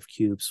scores of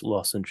cubes,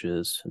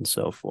 lozenges, and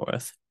so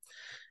forth.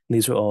 And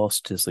these are all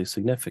statistically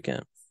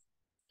significant.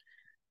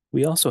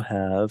 We also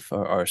have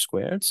our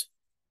R-squareds.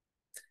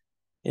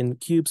 In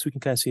cubes, we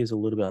can kind of see is a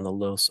little bit on the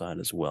low side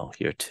as well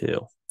here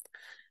too.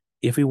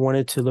 If we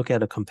wanted to look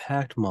at a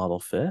compact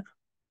model fit,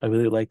 I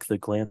really like the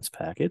glance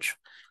package.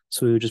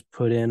 So we would just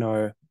put in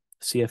our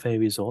CFA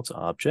results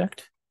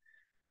object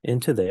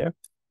into there.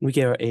 We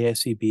get our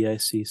AIC,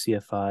 BIC,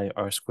 CFI,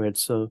 R-squared.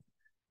 So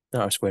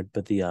not R-squared,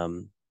 but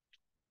the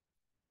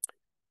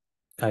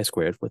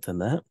chi-squared within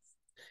that.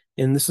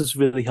 And this is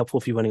really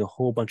helpful if you're running a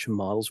whole bunch of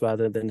models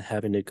rather than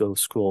having to go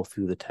scroll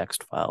through the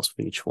text files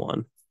for each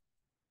one.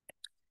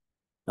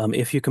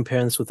 If you're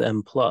comparing this with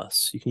M+,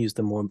 you can use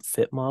the more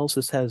fit models.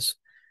 This has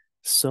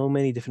so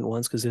many different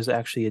ones because there's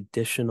actually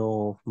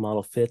additional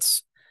model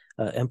fits.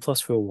 M+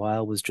 for a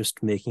while was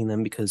just making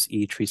them because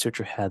each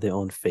researcher had their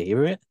own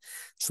favorite.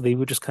 So they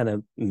were just kind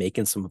of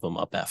making some of them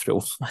up after a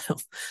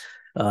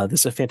while.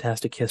 There's a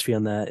fantastic history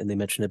on that. And they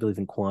mentioned, I believe,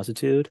 in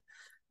Quantitude,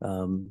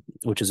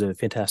 which is a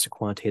fantastic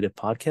quantitative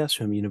podcast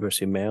from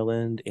University of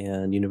Maryland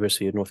and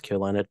University of North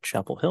Carolina,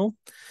 Chapel Hill.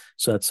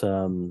 So that's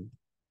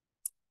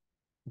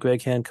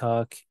Greg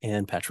Hancock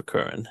and Patrick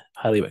Curran.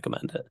 Highly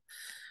recommend it.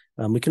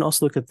 We can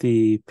also look at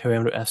the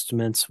parameter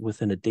estimates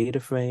within a data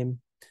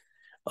frame.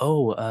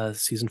 Oh,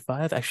 season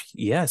 5.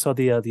 Actually, yeah, I saw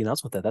the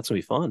announcement that that's gonna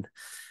be fun.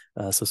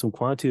 So some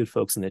Quantitude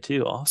folks in there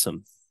too.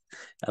 Awesome.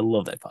 I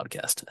love that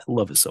podcast. I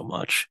love it so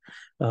much.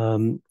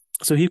 So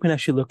here you can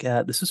actually look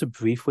at, this is a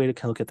brief way to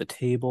kind of look at the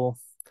table.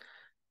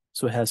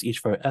 So it has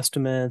each of our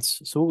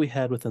estimates. So what we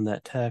had within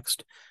that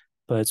text,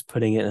 but it's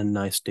putting it in a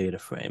nice data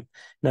frame.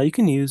 Now you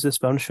can use this,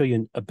 but I'm gonna show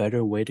you a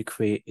better way to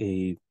create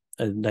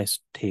a nice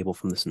table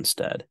from this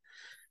instead.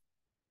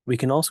 We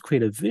can also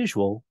create a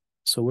visual.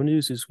 So we're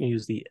going to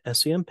use the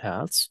SEM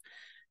paths,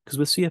 because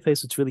with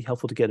CFAs, it's really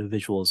helpful to get a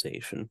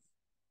visualization.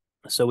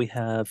 So we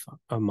have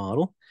our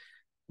model.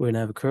 We're going to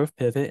have a curve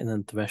pivot and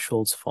then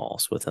thresholds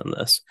false within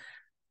this.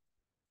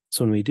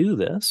 So when we do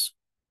this,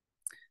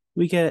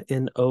 we get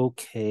an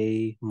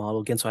okay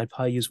model again. So I'd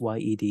probably use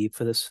YED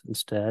for this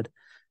instead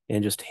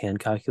and just hand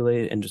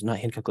calculate and just not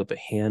hand calculate, but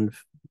hand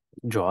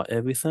draw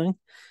everything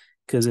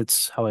because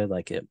it's how I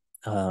like it.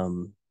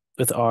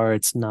 With R,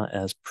 it's not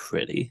as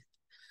pretty.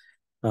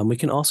 We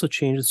can also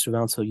change this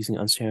around, so using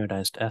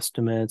unstandardized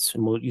estimates,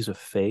 and we'll use a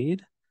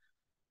fade.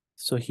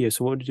 So here,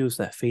 so what we do is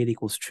that fade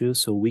equals true,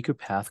 so weaker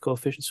path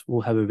coefficients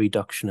will have a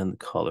reduction in the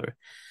color.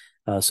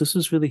 So this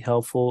is really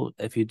helpful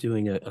if you're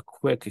doing a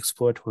quick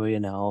exploratory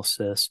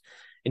analysis,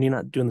 and you're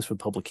not doing this for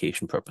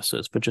publication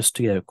purposes, but just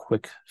to get a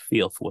quick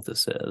feel for what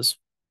this is.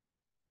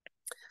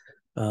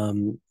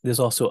 There's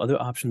also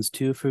other options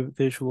too for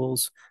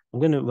visuals. I'm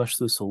going to rush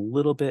through this a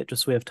little bit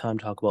just so we have time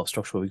to talk about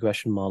structural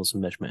regression models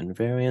and measurement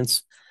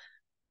invariance.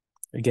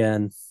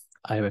 Again,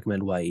 I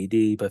recommend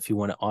YED, but if you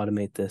want to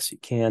automate this, you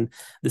can.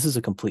 This is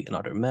a complete and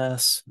utter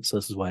mess, so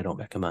this is why I don't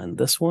recommend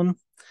this one.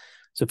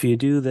 So if you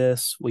do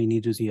this, what you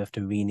need to do is you have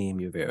to rename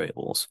your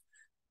variables.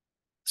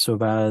 So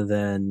rather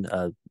than,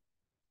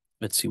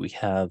 let's see, we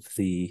have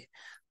the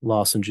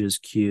lozenges,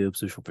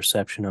 cubes, visual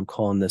perception. I'm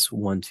calling this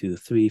 1, 2,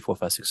 3, 4,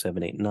 5, 6,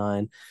 7, 8,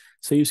 9.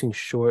 So using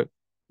short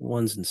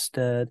ones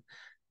instead.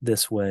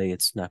 This way,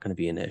 it's not going to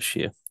be an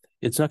issue.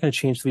 It's not going to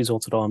change the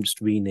results at all. I'm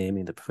just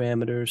renaming the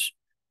parameters.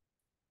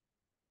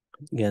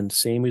 Again,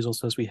 same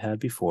results as we had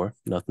before.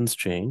 Nothing's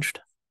changed.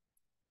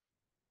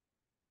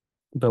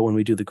 But when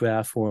we do the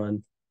graph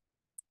one,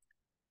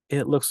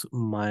 it looks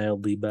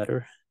mildly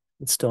better.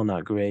 It's still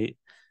not great,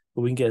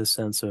 but we can get a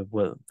sense of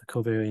what the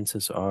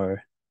covariances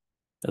are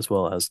as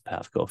well as the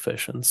path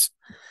coefficients.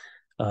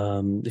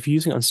 If you're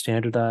using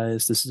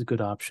unstandardized, this is a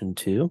good option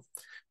too.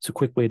 It's a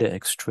quick way to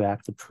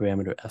extract the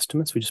parameter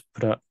estimates. We just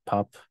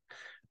pop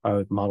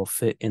our model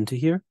fit into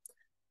here,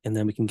 and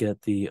then we can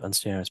get the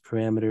unstandardized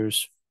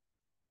parameters,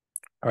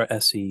 our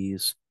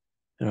SEs,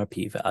 and our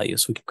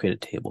p-values. So we can create a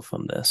table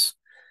from this.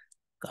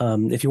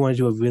 If you want to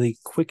do a really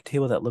quick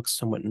table that looks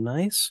somewhat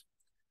nice,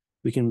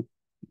 we can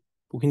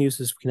use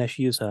this. We can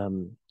actually use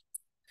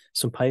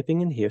some piping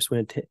in here. So we're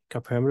going to take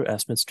our parameter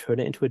estimates, turn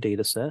it into a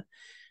data set.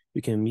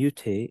 We can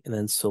mutate and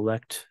then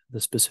select the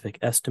specific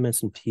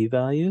estimates and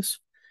p-values,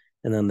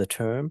 and then the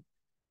term,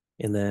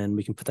 and then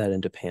we can put that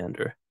into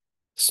Pander.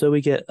 So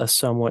we get a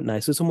somewhat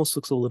nice, this almost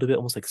looks a little bit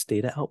almost like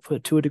stata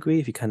output to a degree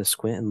if you kind of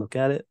squint and look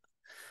at it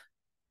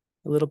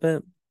a little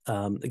bit.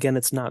 Again,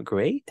 it's not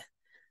great.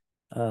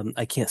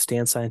 I can't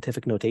stand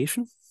scientific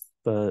notation,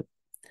 but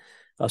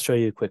I'll show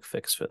you a quick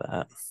fix for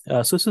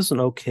that. So this is an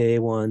okay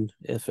one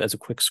if as a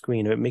quick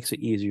screener. It makes it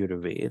easier to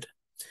read.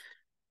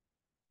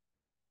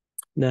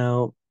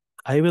 Now,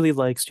 I really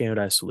like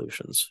standardized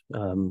solutions.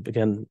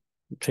 Again,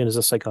 trained as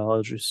a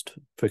psychologist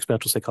for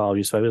experimental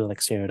psychology, so I really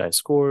like standardized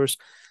scores.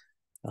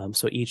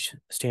 So each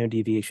standard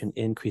deviation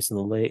increase in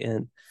the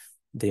latent,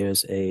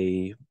 there's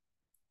a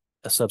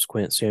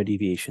subsequent standard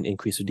deviation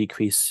increase or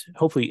decrease,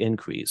 hopefully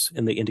increase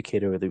in the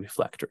indicator or the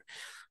reflector.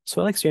 So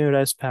I like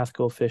standardized path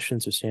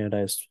coefficients or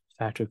standardized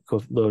factor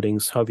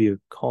loadings, however you're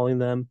calling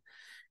them,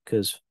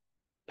 because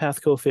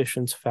path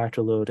coefficients,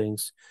 factor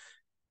loadings,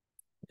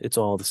 it's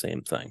all the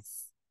same thing.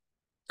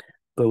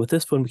 But with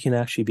this one, we can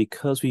actually,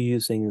 because we're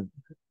using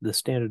the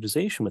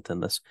standardization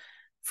within this,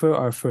 for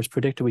our first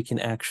predictor, we can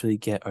actually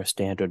get our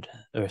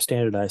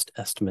standardized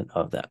estimate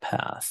of that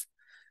path,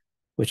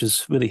 which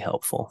is really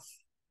helpful.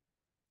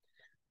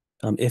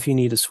 If you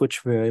need to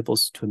switch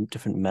variables to a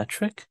different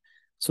metric,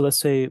 so let's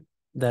say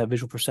that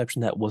visual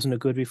perception that wasn't a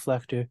good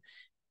reflector,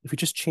 if we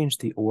just change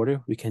the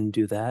order, we can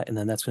do that, and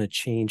then that's going to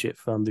change it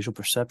from visual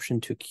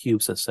perception to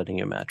cubes as setting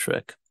your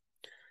metric.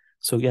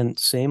 So again,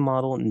 same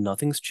model,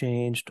 nothing's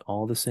changed,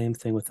 all the same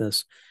thing with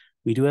this.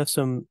 We do have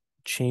some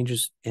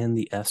changes in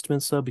the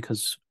estimates though,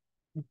 because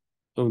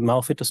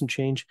model fit doesn't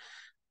change,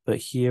 but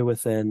here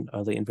within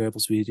our latent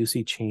variables, we do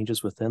see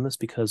changes within this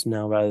because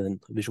now rather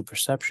than visual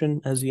perception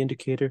as the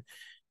indicator,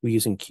 we're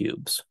using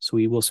cubes. So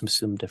we will see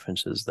some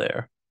differences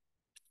there.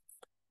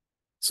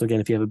 So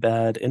again, if you have a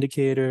bad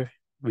indicator,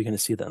 we're going to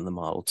see that in the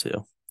model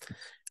too.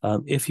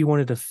 If you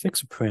wanted to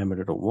fix a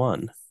parameter to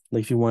 1,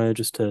 like if you wanted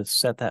just to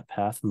set that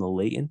path from the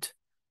latent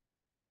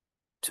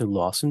to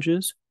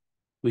lozenges,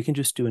 we can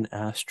just do an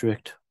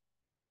asterisk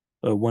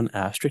or 1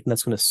 asterisk, and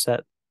that's going to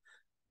set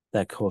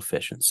that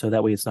coefficient. So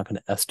that way it's not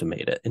going to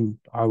estimate it, and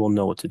R will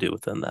know what to do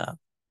within that.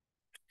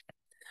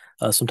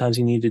 Sometimes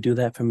you need to do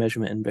that for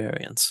measurement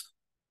invariance.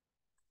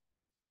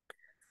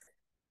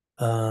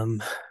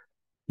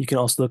 You can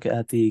also look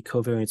at the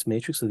covariance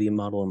matrix of the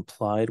model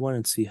implied one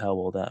and see how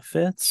well that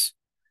fits.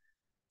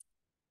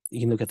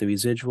 You can look at the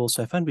residuals.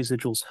 So I find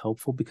residuals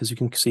helpful because you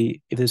can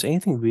see if there's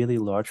anything really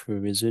large for a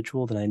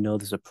residual, then I know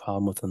there's a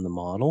problem within the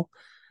model,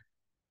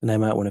 and I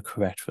might want to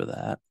correct for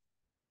that.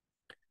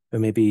 Or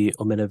maybe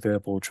omit a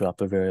variable,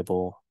 drop a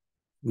variable,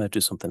 might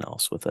do something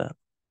else with that.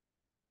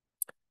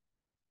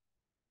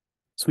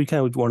 So we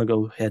kind of want to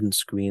go ahead and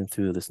screen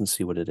through this and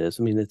see what it is.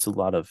 I mean, it's a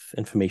lot of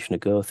information to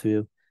go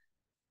through,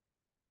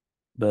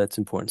 but it's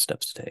important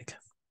steps to take.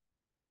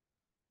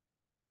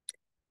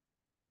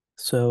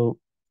 So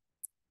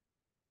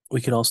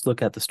we can also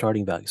look at the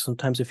starting value.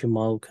 Sometimes if your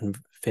model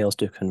fails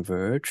to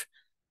converge,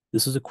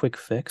 this is a quick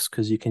fix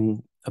because you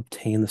can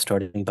obtain the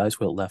starting values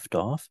where it left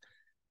off.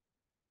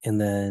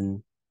 And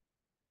then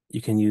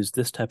you can use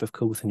this type of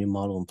code within your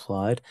model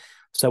implied.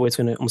 So that way it's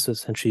going to almost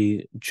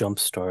essentially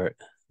jumpstart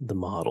the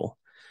model.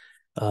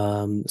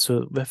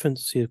 So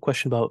see a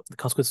question about the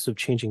consequences of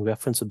changing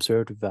reference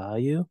observed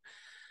value.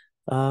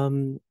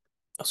 So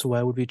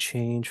why would we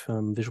change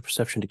from visual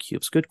perception to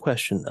cubes? Good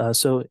question.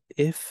 So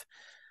if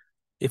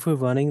we're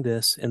running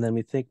this and then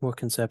we think more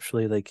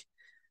conceptually, like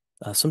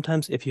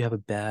sometimes if you have a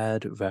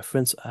bad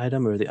reference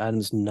item or the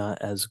item's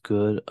not as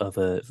good of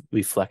a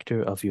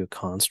reflector of your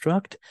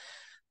construct,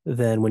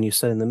 then when you're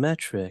setting the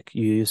metric,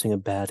 you're using a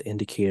bad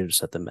indicator to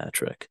set the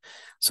metric.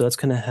 So that's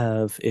going to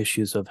have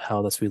issues of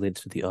how that's related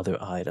to the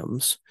other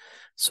items.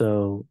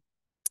 So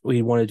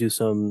we want to do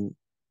some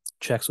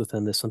checks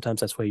within this. Sometimes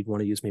that's why you'd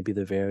want to use maybe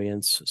the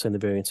variance, send the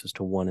variances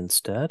to 1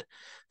 instead.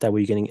 That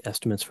way you're getting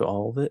estimates for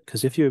all of it.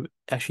 Because if you're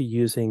actually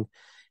using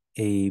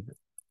a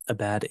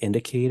bad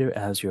indicator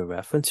as your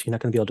reference, you're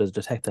not going to be able to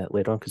detect that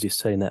later on because you're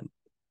setting that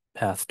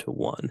path to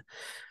 1.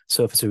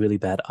 So if it's a really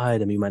bad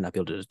item, you might not be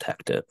able to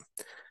detect it.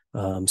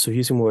 So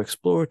using more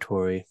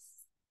exploratory,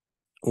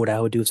 what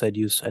I would do is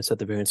I'd set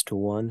the variance to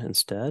 1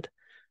 instead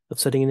of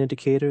setting an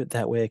indicator.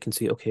 That way I can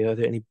see, okay, are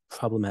there any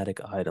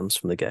problematic items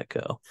from the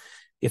get-go?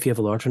 If you have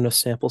a large enough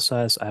sample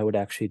size, I would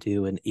actually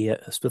do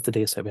split the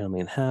data set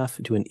randomly in half,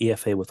 do an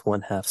EFA with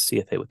one half,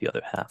 CFA with the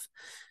other half.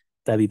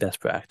 That'd be best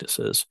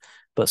practices.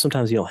 But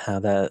sometimes you don't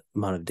have that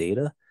amount of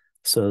data.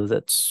 So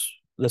that's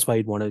why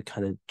you'd want to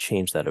kind of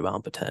change that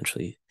around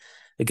potentially.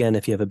 Again,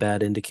 if you have a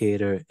bad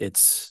indicator,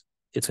 it's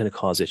going to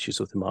cause issues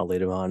with the model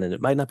later on. And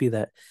it might not be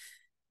that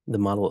the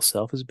model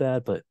itself is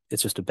bad, but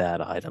it's just a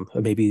bad item.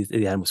 Or maybe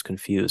the item was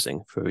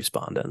confusing for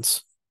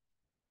respondents.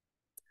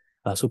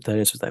 So hope that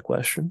answers that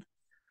question.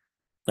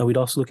 We'd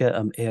also look at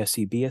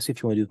AIC-BIC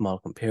if you want to do model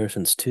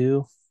comparisons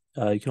too.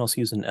 You can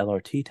also use an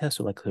LRT test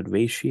or likelihood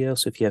ratio.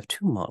 So if you have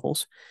two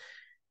models,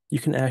 you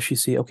can actually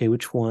see, okay,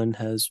 which one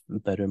has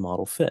better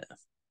model fit.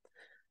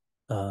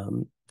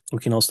 We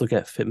can also look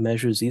at fit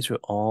measures. These are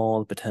all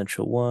the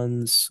potential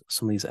ones.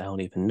 Some of these I don't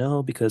even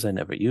know because I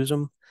never use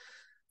them,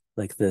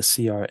 like the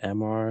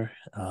CR-MR.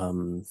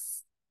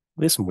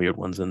 There's some weird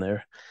ones in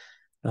there.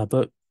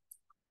 But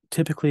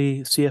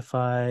typically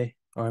CFI,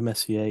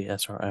 RMSEA,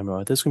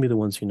 SR-MR, those can be the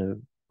ones,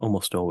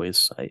 almost always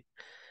cite.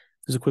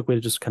 There's a quick way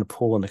to just kind of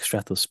pull and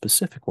extract those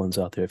specific ones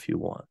out there if you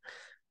want.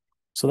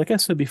 So like I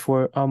said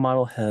before, our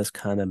model has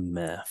kind of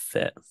meh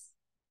fit.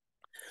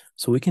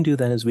 So what we can do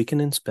then is we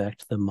can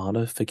inspect the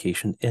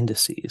modification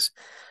indices.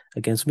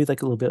 Again, it's going to be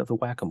like a little bit of a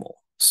whack-a-mole.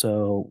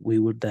 So we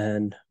would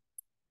kind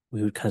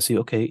of see,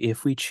 okay,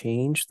 if we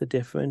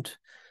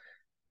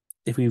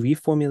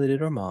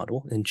reformulated our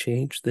model and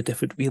changed the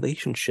different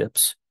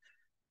relationships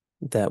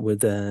that would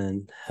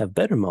then have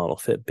better model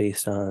fit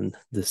based on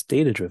this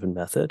data-driven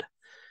method,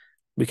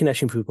 we can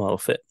actually improve model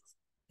fit.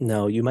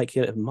 Now, you might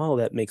get a model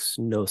that makes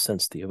no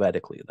sense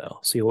theoretically, though.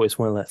 So you always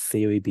want to let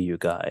theory be your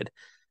guide.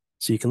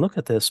 So you can look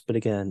at this, but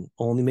again,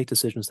 only make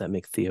decisions that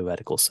make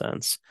theoretical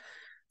sense.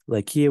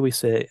 Like here we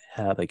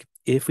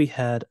if we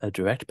had a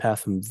direct path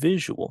from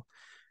visual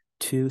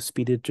to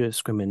speeded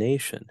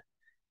discrimination,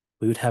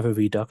 we would have a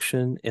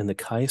reduction in the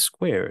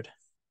chi-squared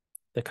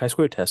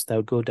test that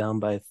would go down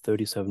by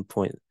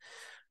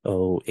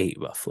 37.08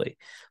 roughly.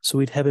 So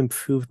we'd have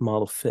improved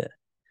model fit.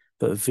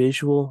 But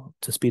visual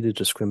to speeded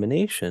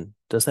discrimination,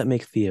 does that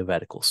make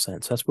theoretical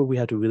sense? That's where we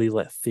have to really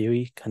let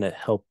theory kind of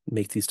help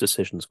make these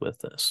decisions with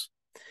this.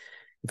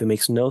 If it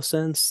makes no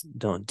sense,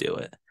 don't do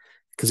it.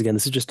 Because again,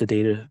 this is just a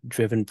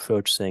data-driven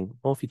approach saying,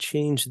 well, if you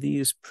change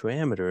these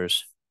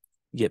parameters,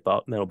 you get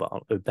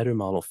better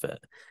model fit.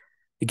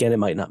 Again, it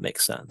might not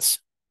make sense.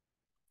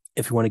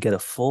 If you want to get a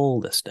full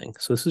listing,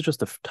 so this is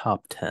just the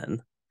top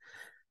 10.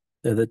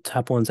 The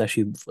top one's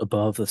actually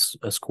above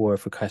a score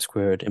for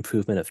chi-squared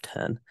improvement of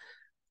 10.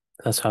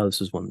 That's how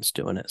this one's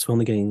doing it. So we're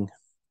only getting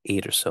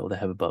 8 or so that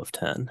have above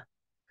 10.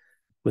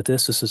 With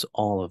this is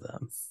all of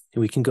them.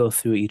 And we can go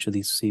through each of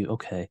these to see,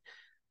 okay,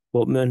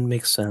 what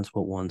makes sense,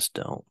 what ones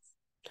don't.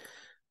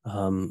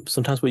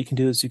 Sometimes what you can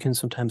do is you can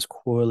sometimes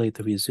correlate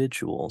the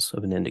residuals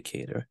of an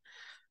indicator.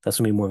 That's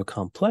going to be more of a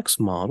complex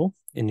model,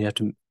 and you have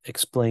to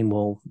explain,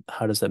 well,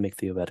 how does that make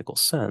theoretical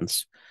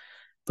sense?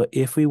 But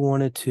if we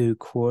wanted to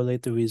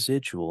correlate the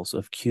residuals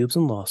of cubes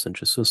and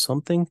lozenges, so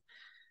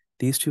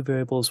these two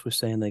variables we're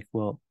saying like,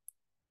 well,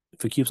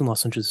 for cubes and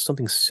lozenges,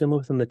 something similar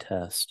within the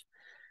test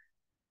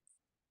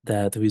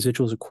that the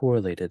residuals are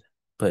correlated,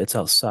 but it's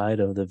outside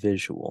of the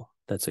visual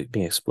that's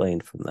being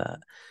explained from that.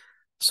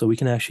 So we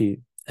can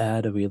actually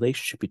add a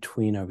relationship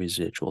between our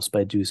residuals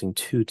by using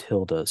 2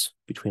 tildes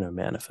between our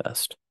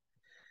manifest.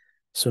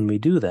 So when we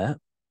do that,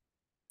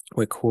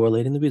 we're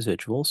correlating the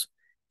residuals,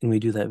 and we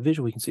do that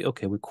visual, we can see,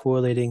 okay, we're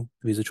correlating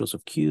the residuals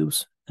of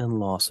cubes and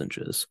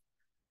lozenges.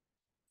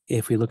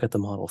 If we look at the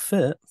model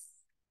fit,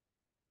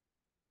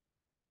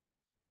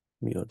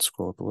 let me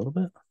scroll up a little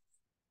bit.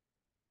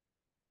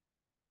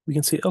 We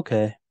can see,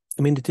 okay,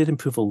 I mean, it did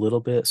improve a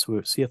little bit. So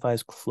CFI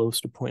is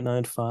close to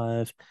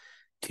 0.95,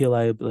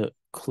 TLI a bit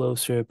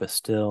closer, but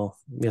still,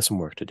 we have some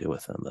work to do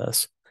within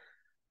this.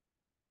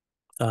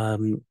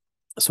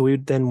 So we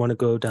then want to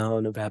go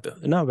down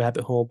not a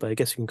rabbit hole, but I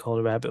guess you can call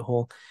it a rabbit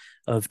hole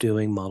of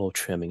doing model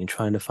trimming and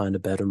trying to find a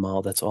better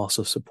model that's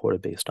also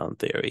supported based on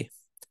theory.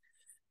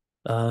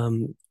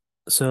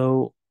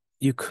 So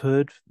you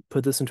could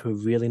put this into a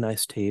really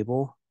nice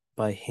table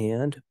by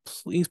hand.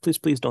 Please, please,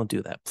 please don't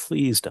do that.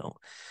 Please don't.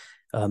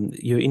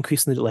 You're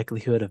increasing the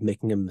likelihood of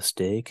making a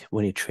mistake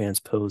when you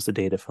transpose the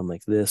data from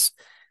like this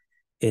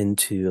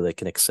into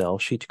like an Excel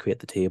sheet to create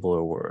the table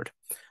or Word.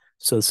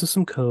 So this is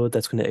some code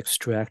that's going to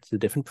extract the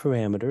different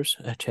parameters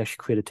to actually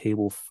create a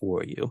table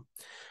for you.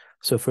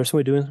 So first thing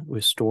we're doing, we're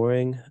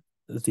storing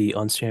the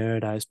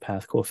unstandardized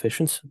path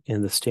coefficients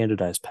and the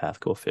standardized path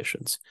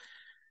coefficients.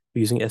 We're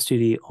using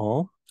std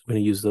all. We're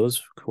going to use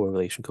those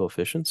standardized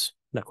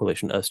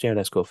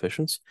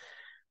coefficients.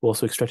 We're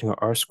also extracting our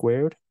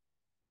R-squared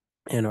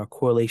and our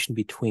correlation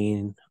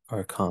between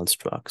our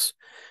constructs.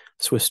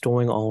 So we're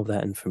storing all of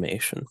that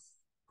information.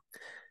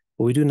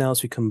 What we do now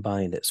is we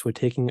combine it. So we're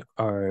taking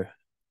our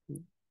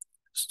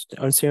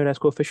unstandardized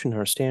coefficient and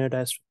our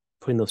standardized,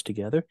 putting those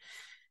together,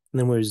 and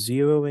then we're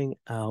zeroing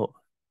out,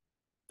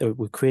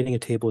 we're creating a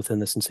table within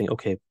this and saying,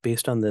 okay,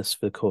 based on this,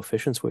 for the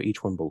coefficients where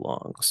each one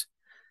belongs.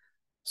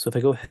 So if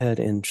I go ahead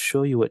and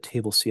show you what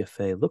table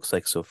CFA looks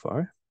like so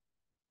far,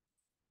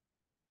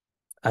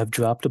 I've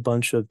dropped a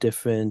bunch of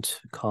different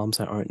columns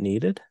that aren't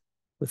needed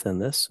within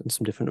this and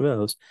some different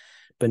rows.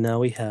 But now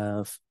we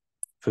have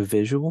for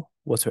visual,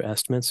 what's our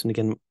estimates? And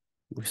again,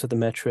 we set the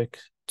metric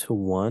to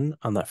 1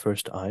 on that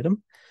first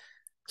item.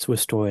 So we're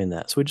storing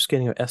that. So we're just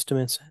getting our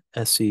estimates,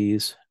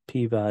 SEs,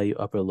 p-value,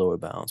 upper lower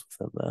bounds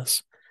within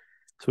this.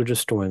 So we're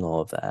just storing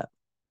all of that.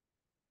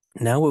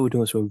 Now what we're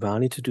doing is we're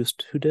rounding to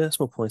just 2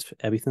 decimal points for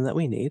everything that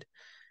we need.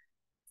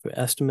 For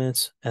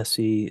estimates,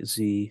 SE,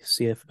 Z,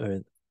 CF,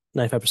 or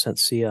 95%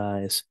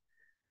 CIs,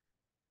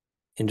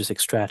 and just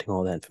extracting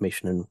all that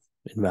information and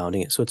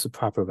rounding it. So it's a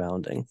proper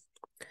rounding.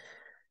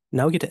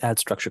 Now we get to add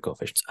structure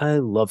coefficients. I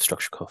love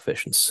structure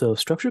coefficients. So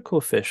structure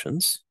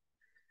coefficients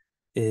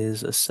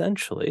is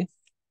essentially,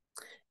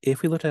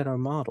 if we looked at our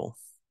model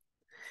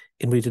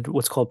and we did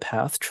what's called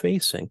path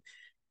tracing,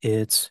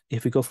 it's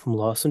if we go from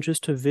lozenges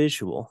to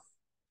visual,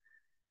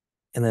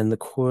 and then the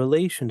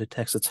correlation to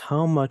text, it's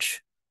how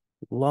much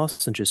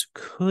lozenges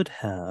could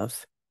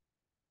have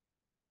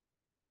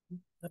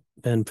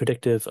been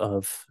predictive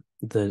of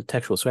the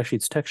textual. So actually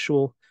it's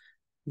textual,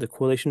 the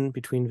correlation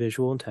between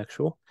visual and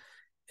textual,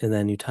 and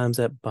then you times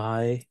that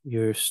by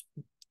your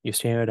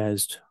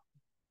standardized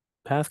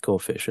path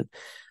coefficient.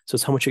 So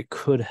it's how much it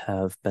could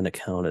have been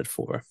accounted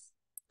for.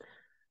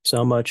 So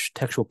how much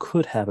textual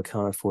could have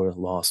accounted for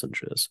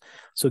lozenges.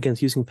 So again,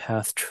 it's using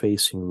path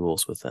tracing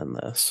rules within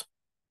this.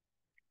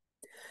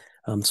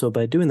 So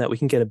by doing that, we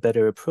can get a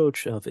better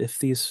approach of if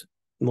these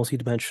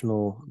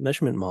multidimensional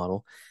measurement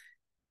model,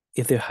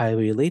 if they're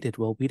highly related,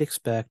 well, we'd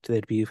expect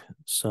there'd be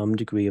some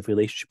degree of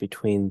relationship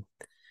between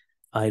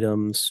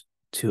items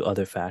to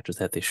other factors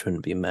that they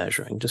shouldn't be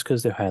measuring, just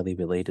because they're highly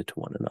related to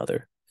one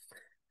another.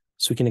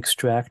 So we can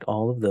extract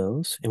all of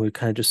those, and we're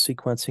kind of just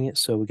sequencing it.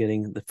 So we're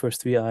getting the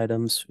first 3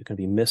 items. We're going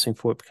to be missing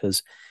for it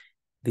because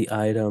the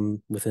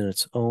item within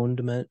its own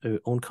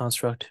own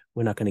construct,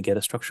 we're not going to get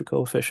a structure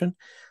coefficient.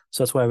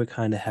 So that's why we're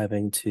kind of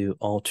having to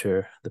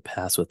alter the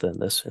paths within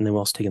this. And then we're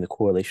also taking the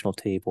correlational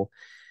table.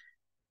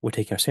 We're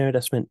taking our standard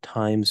estimate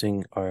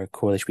timesing our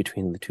correlation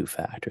between the 2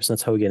 factors. And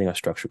that's how we're getting our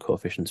structure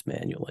coefficients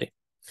manually.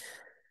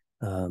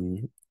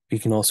 We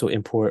can also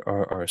import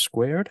our R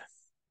squared.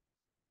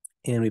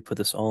 And we put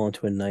this all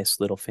into a nice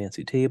little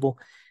fancy table.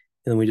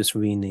 And then we just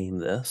rename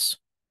this.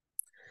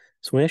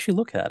 So when we actually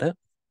look at it,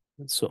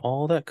 so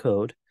all that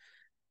code,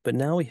 but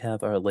now we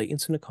have our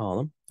latents in a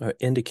column, our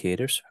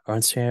indicators, our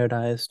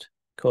unstandardized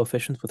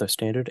coefficients with our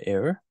standard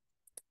error.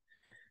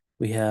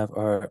 We have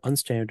our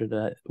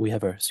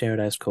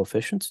standardized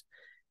coefficients,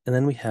 and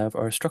then we have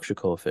our structure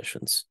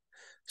coefficients.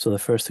 So the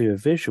first 3 are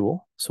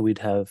visual, so we'd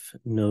have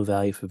no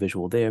value for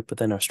visual there, but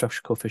then our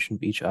structure coefficient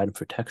for each item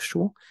for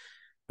textual,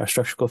 our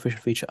structure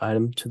coefficient for each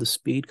item to the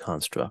speed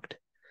construct.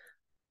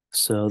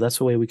 So that's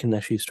the way we can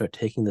actually start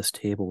taking this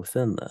table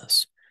within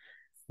this.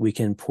 We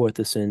can port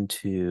this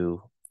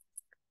into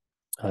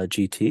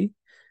GT,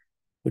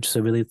 which is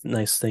a really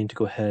nice thing to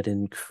go ahead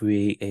and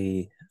create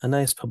a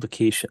nice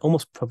publication,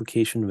 almost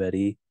publication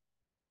ready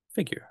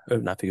figure, or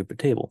not figure, but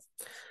table.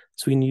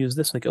 So we can use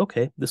this like,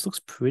 okay, this looks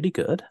pretty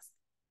good.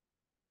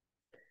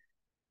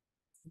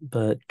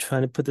 But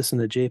trying to put this in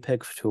the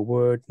JPEG to a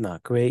Word,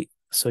 not great.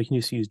 So you can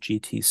just use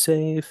GT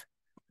save.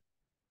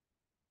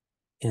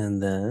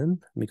 And then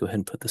let me go ahead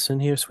and put this in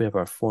here. So we have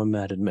our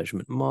formatted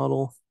measurement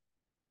model.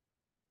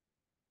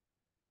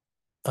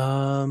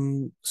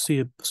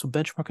 So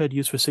benchmark I'd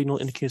use for signal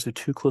indicators are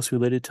too closely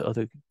related to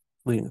other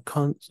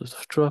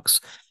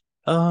constructs.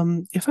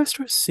 If I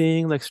start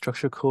seeing like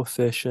structure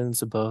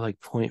coefficients above like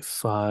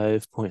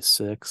 0.5,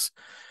 0.6,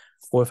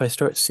 or if I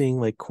start seeing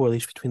like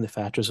correlation between the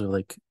factors of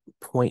like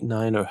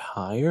 0.9 or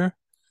higher,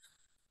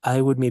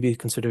 I would maybe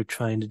consider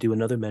trying to do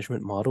another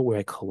measurement model where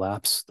I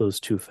collapse those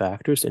 2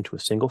 factors into a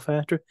single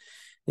factor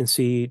and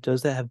see,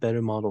 does that have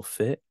better model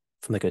fit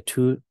from like a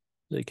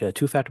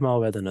 2-factor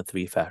model rather than a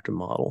 3-factor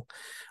model.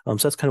 So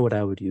that's kind of what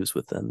I would use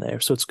within there.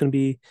 So it's going to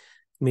be,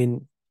 I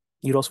mean,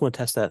 you'd also want to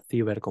test that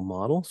theoretical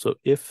model. So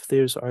if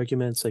there's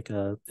arguments like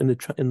in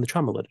the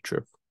trauma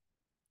literature,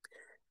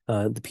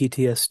 the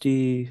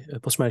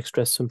PTSD, post-traumatic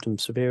stress symptom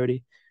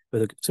severity, or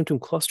the symptom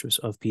clusters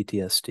of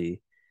PTSD,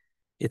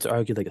 it's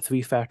argued like a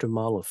 3-factor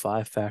model, a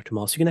 5-factor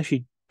model. So you can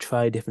actually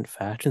try different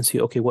factors and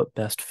see, okay, what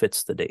best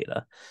fits the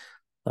data.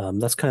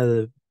 That's kind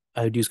of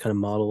I would use kind of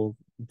model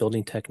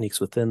building techniques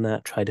within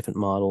that, try different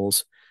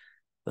models,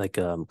 like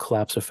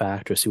collapse a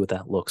factor, see what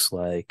that looks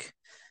like.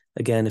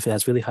 Again, if it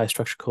has really high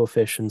structure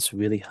coefficients,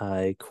 really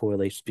high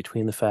correlations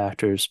between the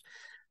factors,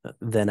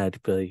 then I'd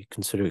really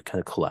consider kind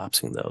of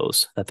collapsing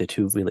those, that they're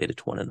too related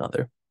to one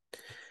another.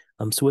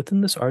 So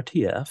within this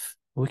RTF,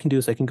 what we can do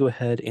is I can go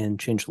ahead and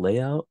change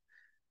layout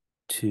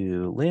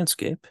to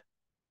landscape,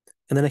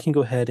 and then I can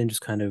go ahead and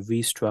just kind of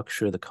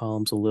restructure the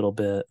columns a little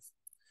bit.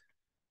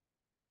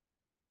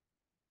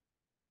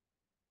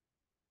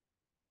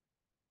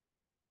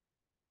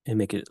 And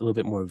make it a little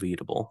bit more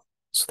readable.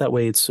 So that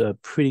way it's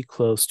pretty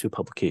close to a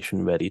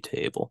publication ready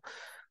table.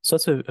 So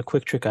that's a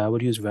quick trick I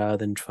would use rather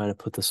than trying to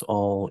put this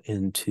all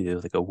into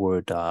like a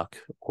Word doc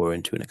or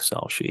into an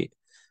Excel sheet.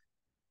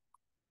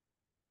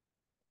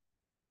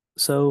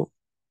 So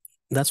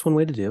That's one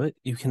way to do it.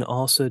 You can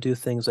also do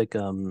things like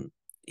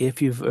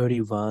if you've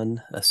already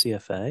run a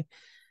CFA,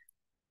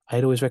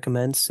 I'd always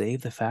recommend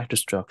save the factor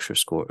structure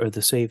score or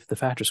save the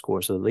factor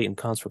scores or the latent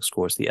construct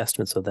scores, the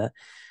estimates of that,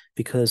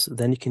 because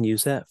then you can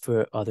use that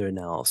for other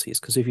analyses.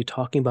 Because if you're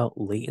talking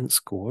about latent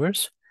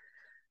scores,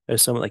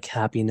 there's something like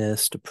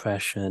happiness,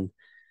 depression,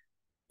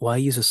 why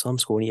use a sum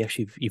score when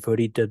you've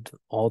already did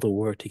all the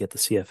work to get the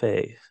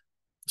CFA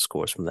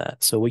scores from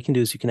that? So what you can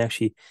do is you can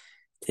actually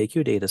take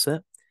your data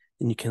set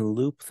and you can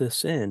loop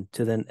this in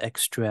to then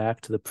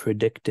extract the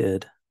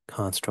predicted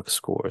construct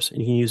scores. And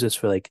you can use this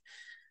for like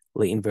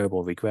latent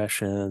variable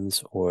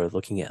regressions or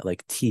looking at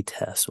like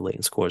t-tests or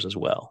latent scores as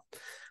well.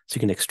 So you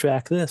can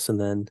extract this and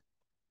then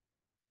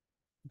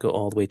go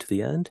all the way to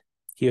the end.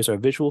 Here's our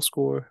visual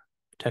score,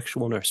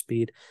 textual and our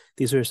speed.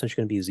 These are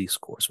essentially going to be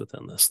z-scores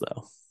within this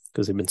though,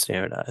 because they've been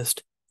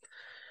standardized.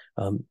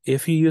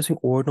 If you're using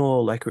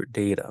ordinal Likert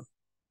data,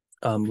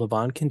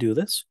 Lavon can do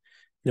this.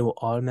 It will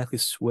automatically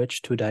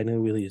switch to a diagonally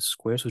related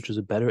squares, which is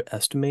a better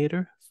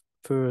estimator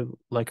for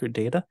Likert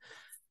data.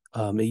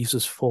 It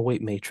uses full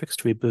weight matrix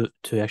to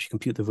actually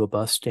compute the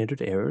robust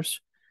standard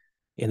errors,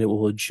 and it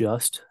will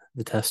adjust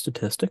the test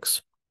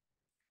statistics.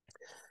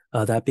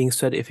 That being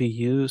said, if you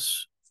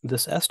use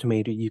this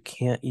estimator, you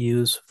can't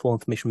use full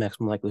information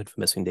maximum likelihood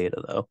for missing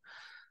data, though.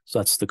 So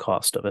that's the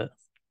cost of it.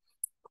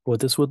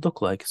 What this would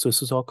look like, so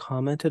this is all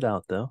commented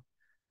out, though,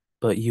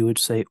 but you would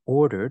say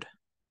ordered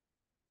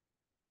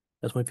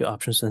as one of your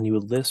options, and you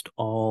would list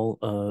all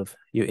of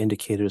your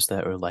indicators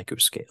that are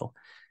Likert scale.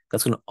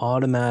 That's going to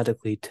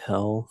automatically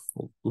tell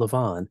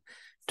Lavon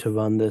to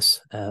run this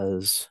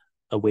as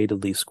a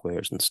weighted least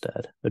squares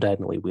instead, or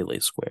diagonally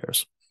related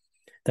squares.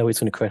 That way it's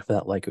going to correct for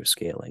that Likert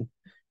scaling.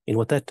 And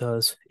what that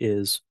does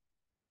is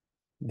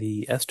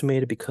the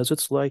estimator, because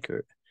it's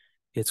Likert,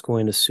 it's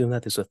going to assume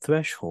that there's a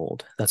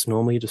threshold that's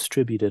normally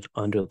distributed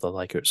under the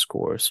Likert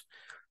scores.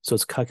 So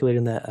it's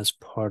calculating that as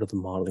part of the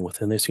modeling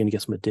within there. So you're going to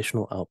get some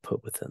additional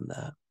output within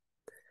that.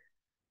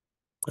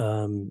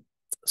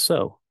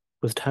 So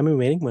with time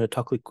remaining, I'm going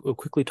to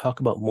quickly talk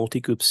about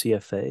multigroup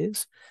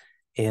CFAs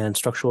and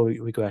structural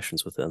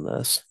regressions within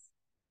this.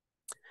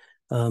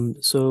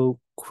 So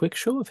quick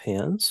show of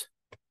hands.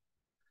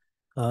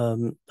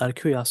 Out of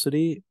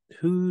curiosity,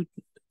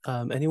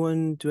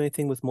 anyone do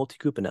anything with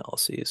multigroup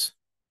analyses?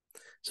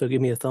 So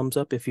give me a thumbs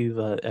up if you've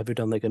ever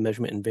done like a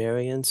measurement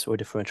invariance or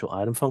differential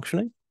item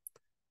functioning.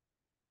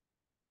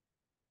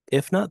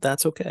 If not,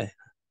 that's okay.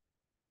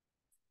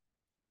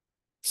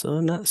 So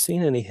I'm not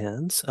seeing any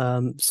hands.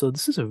 So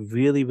this is a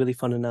really, really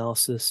fun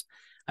analysis.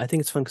 I think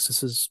it's fun because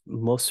this is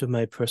most of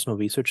my personal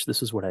research.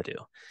 This is what I do.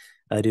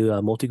 I do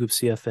multigroup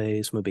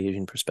CFAs from a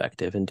Bayesian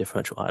perspective and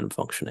differential item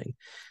functioning.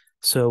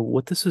 So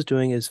what this is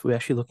doing is we're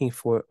actually looking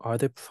for, are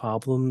there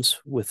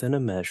problems within a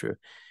measure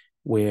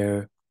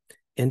where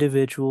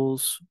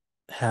individuals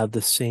have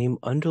the same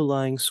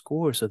underlying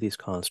scores of these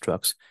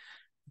constructs,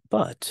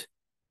 but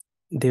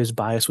there's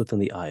bias within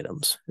the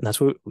items. And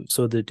that's what,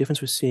 so the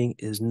difference we're seeing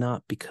is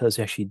not because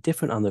they're actually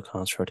different on the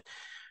construct,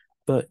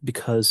 but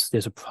because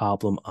there's a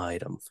problem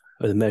item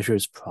or the measure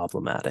is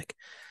problematic.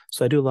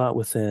 So I do a lot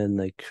within,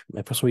 like,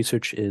 my personal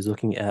research is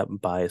looking at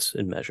bias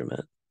in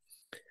measurement.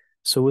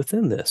 So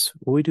within this,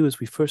 what we do is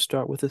we first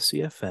start with a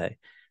CFA,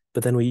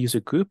 but then we use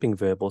a grouping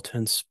variable to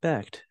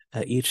inspect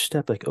at each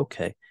step, like,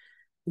 okay,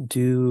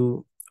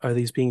 are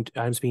these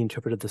items being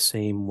interpreted the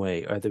same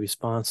way? Are the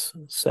response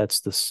sets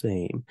the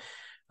same?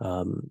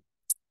 To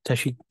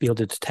actually be able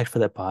to detect for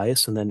that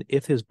bias. And then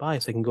if there's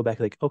bias, I can go back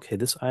like, okay,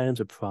 this item's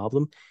a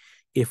problem.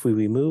 If we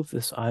remove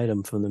this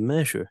item from the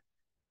measure,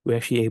 we're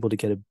actually able to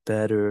get a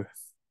better,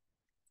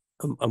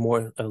 a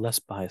less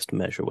biased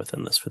measure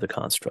within this for the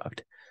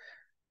construct.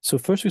 So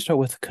first we start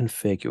with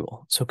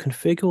configural. So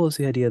configural is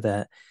the idea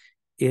that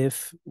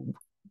if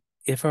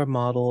our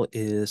model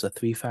is a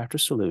three-factor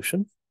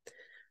solution,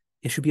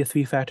 it should be a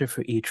three-factor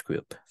for each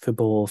group, for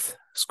both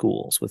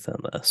schools within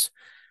this.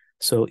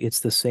 So it's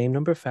the same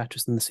number of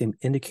factors and the same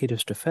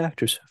indicators to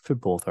factors for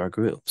both our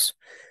groups.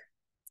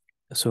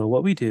 So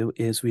what we do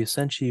is we're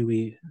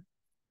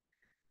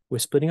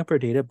splitting up our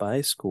data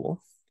by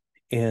school,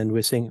 and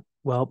we're saying,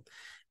 well,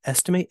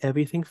 estimate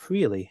everything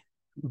freely,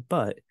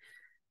 but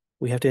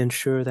we have to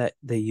ensure that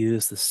they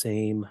use the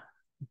same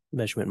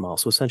measurement model.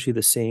 So essentially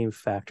the same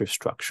factor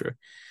structure.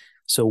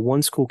 So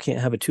one school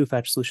can't have a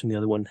two-factor solution, the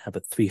other one have a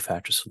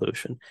three-factor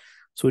solution.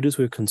 So what it is,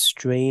 we're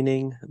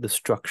constraining the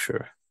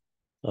structure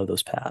of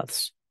those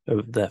paths,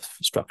 of that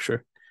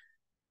structure.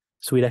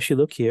 So we'd actually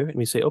look here and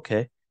we say,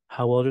 okay,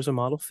 how well does our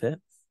model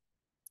fit?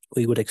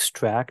 We would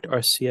extract our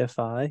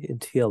CFI and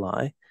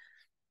TLI,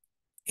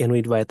 and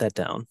we'd write that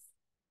down.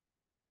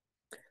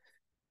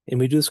 And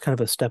we do this kind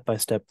of a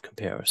step-by-step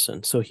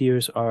comparison. So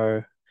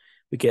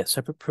we get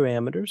separate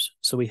parameters.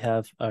 So we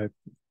have our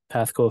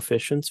path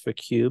coefficients for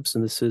cubes,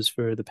 and this is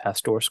for the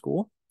Pasteur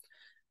school.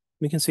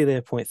 We can see they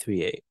have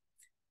 0.38.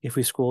 If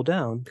we scroll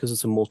down, because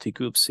it's a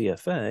multi-group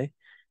CFA,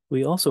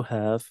 we also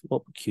have,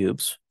 well,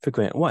 cubes for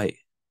Grant White.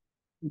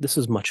 This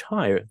is much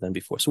higher than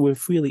before. So we're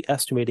freely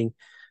estimating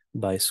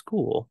by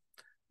school,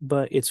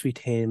 but it's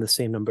retaining the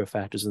same number of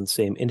factors and the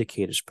same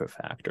indicators per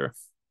factor.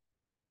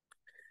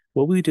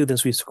 What we do then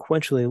is we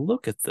sequentially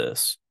look at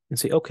this and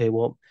say, okay,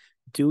 well,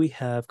 do we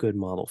have good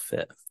model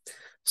fit?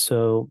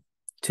 So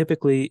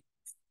typically,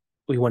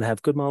 we want to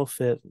have good model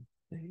fit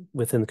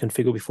within the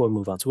configure before we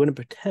move on. So we're going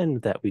to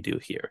pretend that we do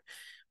here.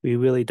 We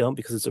really don't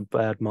because it's a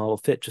bad model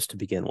fit just to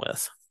begin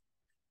with.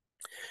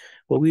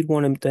 What we'd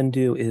want to then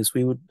do is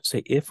we would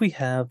say if we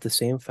have the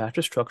same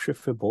factor structure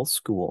for both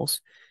schools,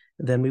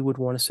 then we would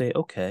want to say,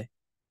 okay,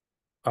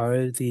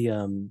 are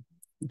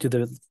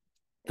do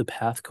the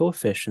path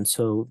coefficients,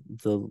 so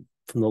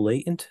from the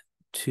latent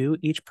to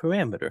each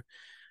parameter,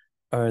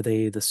 are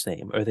they the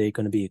same? Are they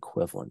going to be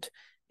equivalent?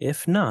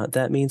 If not,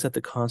 that means that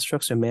the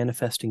constructs are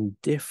manifesting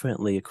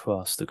differently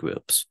across the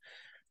groups.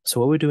 So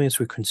what we're doing is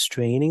we're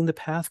constraining the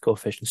path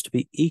coefficients to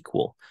be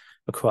equal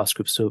across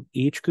groups. So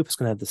each group is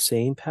going to have the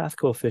same path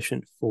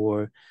coefficient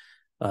for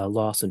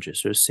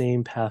lozenges or the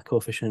same path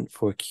coefficient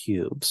for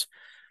cubes.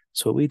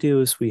 So what we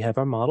do is we have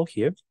our model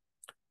here,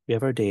 we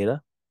have our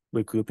data,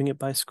 we're grouping it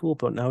by school,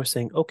 but now we're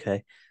saying,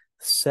 okay,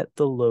 set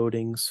the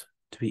loadings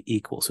to be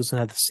equal. So it's going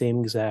to have the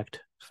same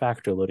exact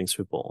factor loadings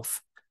for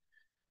both.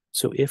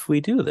 So if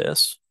we do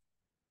this,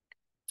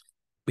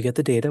 we get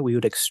the data, we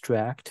would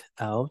extract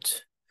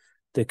out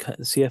the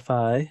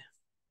CFI,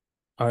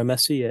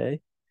 RMSEA,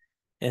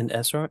 and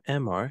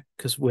SRMR,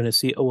 because we're going to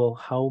see, oh, well,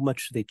 how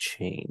much do they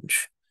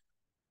change?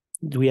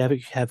 Do we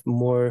have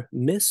more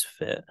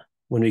misfit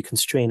when we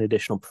constrain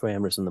additional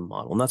parameters in the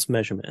model? And that's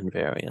measurement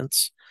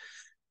invariance.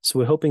 So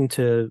we're hoping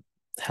to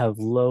have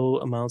low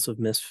amounts of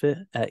misfit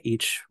at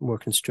each more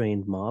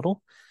constrained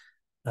model,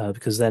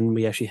 because then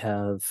we actually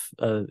have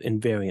an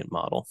invariant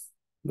model,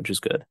 which is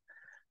good.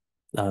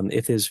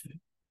 If there's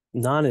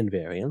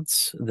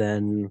non-invariance,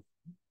 then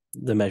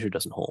the measure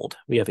doesn't hold.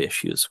 We have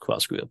issues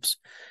across groups.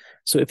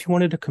 So if you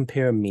wanted to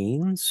compare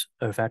means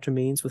or factor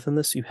means within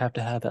this, you have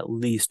to have at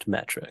least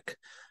metric.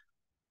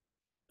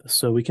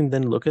 So we can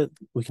then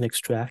we can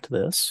extract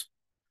this,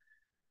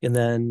 and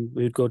then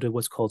we would go to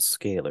what's called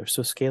scalar.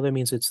 So scalar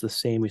means it's the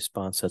same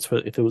response sets.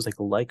 If it was like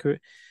a Likert,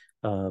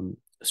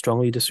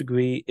 strongly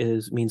disagree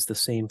means the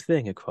same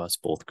thing across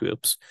both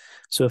groups.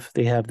 So if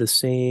they have the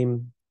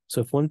same,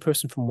 so if one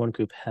person from one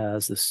group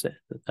has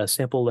a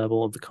sample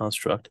level of the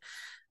construct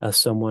as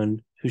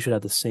someone who should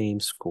have the same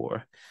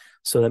score.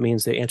 So that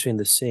means they're answering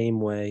the same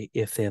way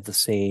if they have the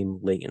same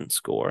latent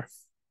score.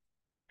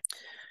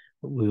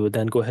 We would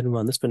then go ahead and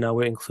run this, but now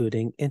we're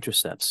including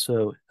intercepts.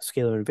 So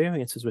scalar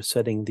invariance is we're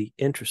setting the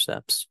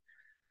intercepts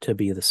to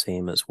be the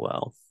same as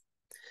well.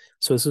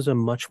 So this is a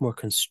much more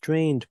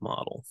constrained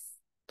model.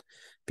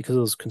 Because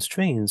of those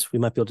constraints, we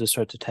might be able to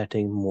start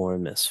detecting more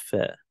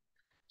misfit.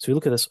 So we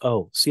look at this,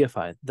 oh,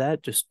 CFI,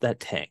 that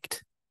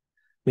tanked.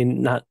 I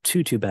mean, not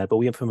too bad, but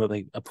we went from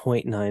like a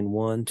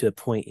 0.91 to a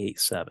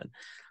 0.87.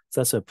 So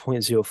that's a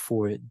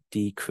 0.04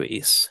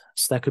 decrease.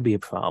 So that could be a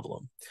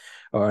problem.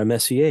 Or our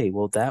MESEA,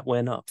 well, that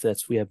went up.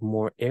 We have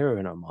more error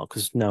in our model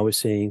because now we're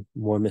seeing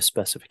more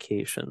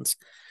misspecifications.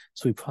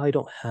 So we probably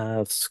don't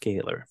have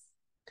scalar.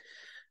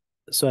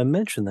 So I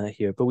mentioned that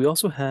here, but we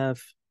also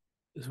have,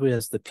 we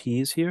has the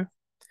P's here.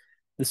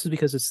 This is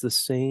because it's the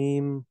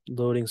same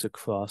loadings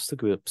across the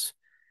groups.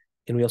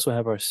 And we also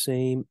have our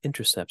same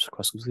intercepts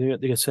across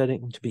groups. They're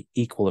setting to be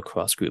equal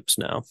across groups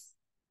now.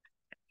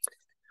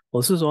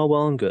 Well, this is all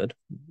well and good,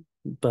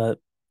 but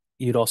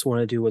you'd also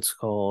want to do what's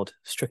called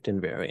strict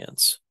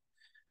invariance,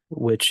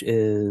 which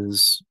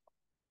is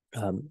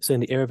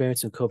saying the error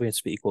variance and covariance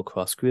to be equal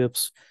across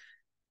groups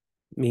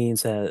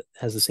means that it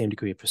has the same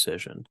degree of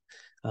precision.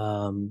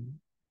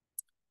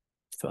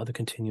 For other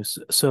continuous,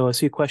 so I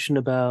see a question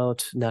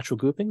about natural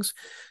groupings.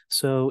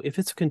 So if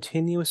it's a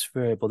continuous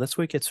variable, that's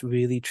where it gets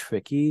really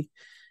tricky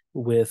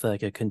with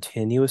like a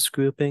continuous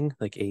grouping,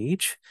 like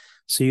age.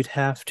 So you'd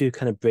have to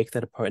kind of break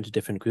that apart into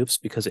different groups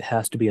because it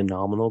has to be a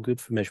nominal group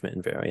for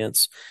measurement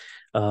invariance.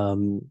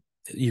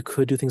 You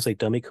could do things like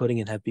dummy coding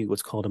and have be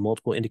what's called a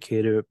multiple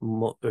indicator,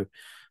 multiple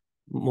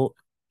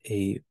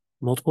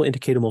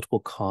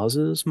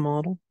causes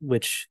model,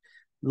 which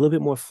a little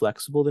bit more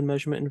flexible than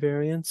measurement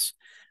invariance,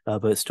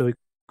 but it still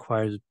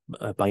requires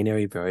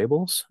binary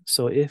variables.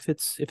 So if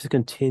it's a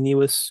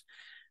continuous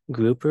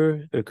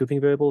grouper or grouping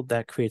variable,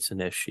 that creates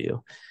an issue.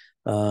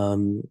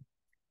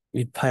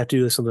 You'd probably have to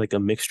do something like a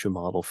mixture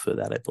model for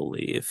that, I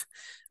believe.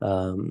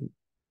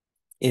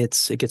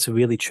 It gets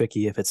really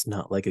tricky if it's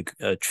not like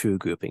a true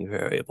grouping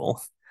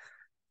variable.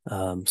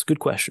 It's a good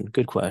question.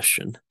 Good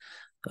question.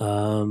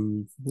 Let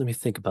me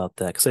think about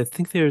that because I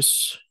think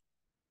there's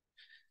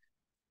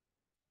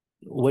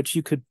what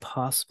you could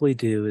possibly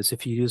do is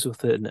if you use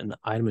with an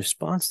item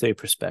response theory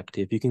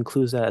perspective, you can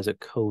include that as a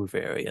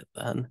covariate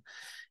then.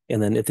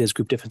 And then if there's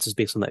group differences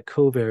based on that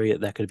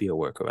covariate, that could be a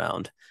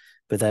workaround.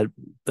 But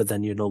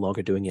then you're no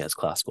longer doing it as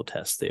classical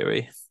test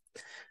theory.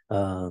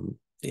 Yeah,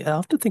 I'll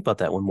have to think about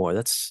that one more.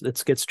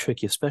 That gets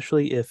tricky,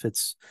 especially if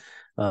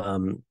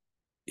you're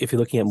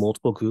looking at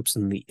multiple groups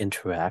and the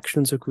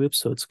interactions of groups.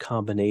 So it's a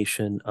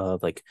combination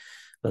of like,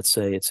 let's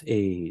say it's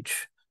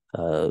age,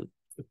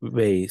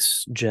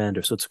 race,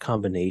 gender. So it's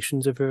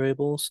combinations of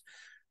variables.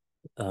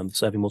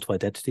 So having multiple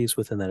identities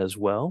within that as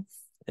well,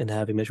 and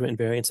having measurement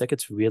invariance, that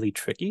gets really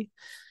tricky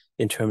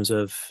in terms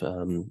of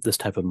this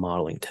type of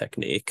modeling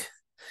technique.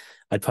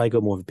 I'd probably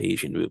go more of a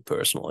Bayesian route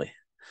personally.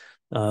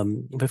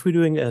 But if we're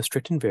doing a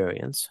strict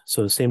invariance,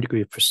 so the same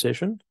degree of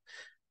precision,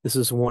 this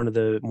is one of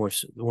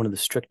the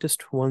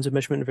strictest ones of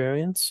measurement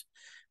invariance.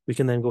 We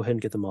can then go ahead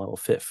and get the model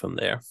fit from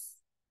there.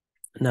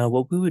 Now,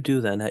 what we would do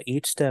then at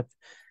each step,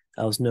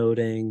 I was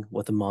noting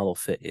what the model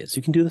fit is.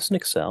 You can do this in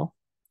Excel,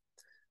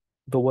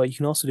 but what you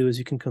can also do is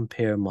you can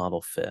compare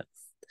model fit.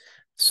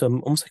 So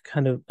I'm almost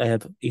like I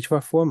have each of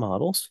our 4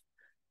 models.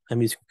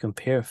 I'm using a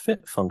compare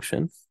fit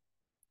function.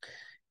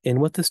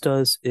 And what this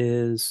does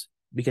is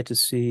we get to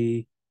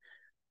see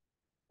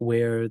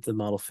where the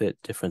model fit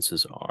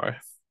differences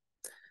are.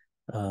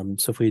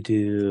 So if we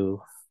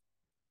do,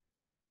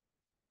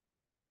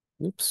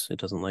 oops, it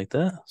doesn't like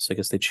that. So I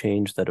guess they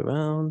changed that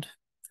around.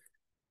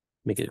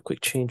 Make it a quick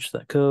change to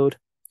that code.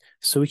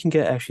 So we can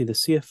get actually the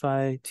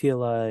CFI,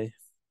 TLI,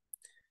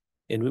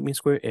 and root mean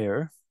square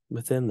error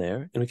within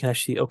there. And we can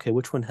actually, okay,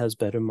 which one has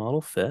better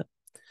model fit?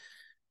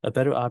 A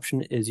better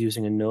option is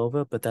using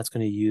ANOVA, but that's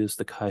going to use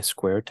the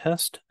chi-square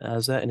test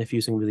as that. And if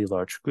using really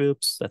large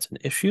groups, that's an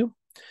issue.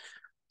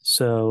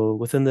 So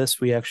within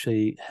this, we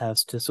actually have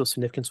statistical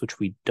significance, which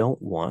we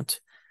don't want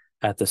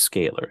at the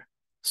scalar.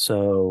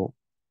 So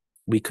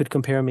we could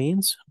compare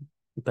means,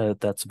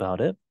 but that's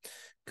about it.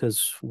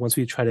 Because once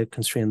we try to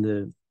constrain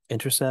the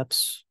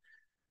intercepts,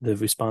 the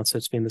response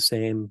sets being the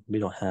same, we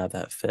don't have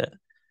that fit.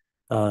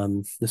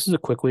 This is a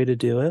quick way to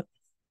do it.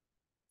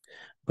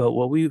 But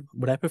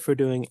what I prefer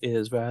doing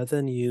is rather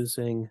than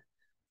using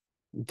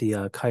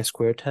the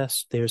chi-square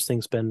test, there's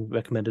things been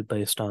recommended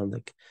based on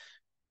like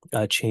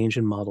change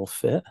in model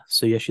fit.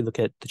 So you actually look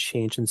at the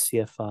change in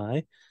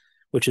CFI,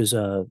 which is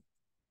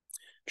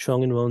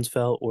Chung and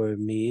Ronsfeld or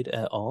Mead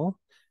et al.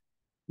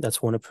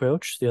 That's one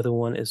approach. The other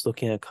one is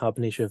looking at a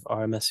combination of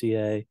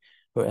RMSEA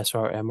or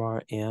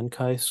SRMR and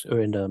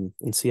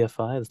in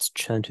CFI. That's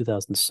Chen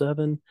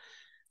 2007.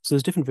 So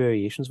there's different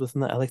variations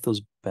within that. I like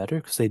those better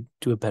because they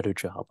do a better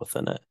job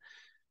within it.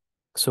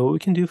 So what we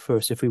can do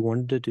first, if we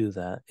wanted to do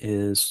that,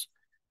 is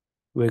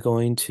we're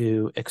going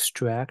to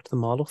extract the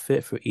model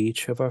fit for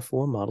each of our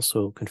 4 models.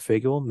 So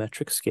configurable,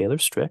 metric, scalar,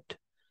 strict.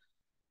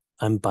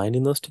 I'm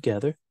binding those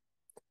together,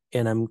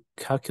 and I'm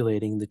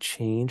calculating the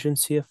change in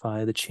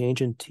CFI, the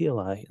change in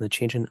TLI, and the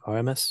change in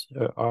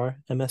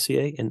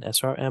RMSEA and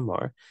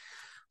SRMR.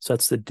 So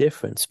that's the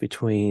difference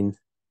between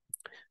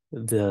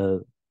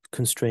the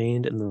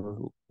constrained and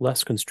the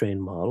less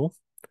constrained model,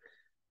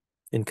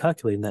 and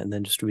calculating that and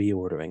then just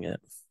reordering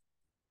it.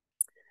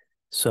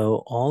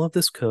 So all of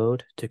this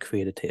code to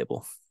create a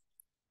table.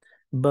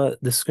 But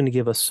this is going to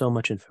give us so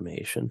much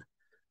information.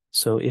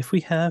 So if we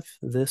have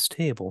this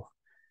table,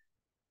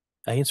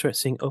 I can start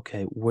seeing,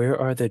 okay, where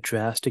are the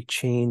drastic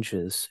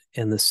changes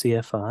in the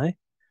CFI,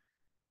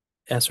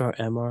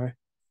 SRMR,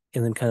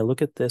 and then kind of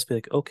look at this, be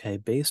like, okay,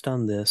 based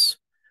on this,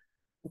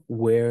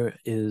 where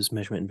is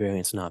measurement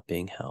invariance not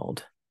being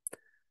held?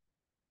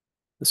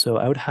 So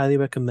I would highly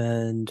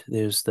recommend,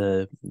 there's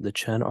the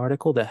Chen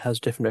article that has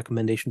different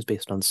recommendations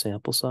based on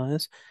sample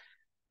size.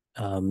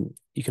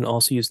 You can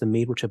also use the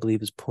Mead, which I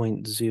believe is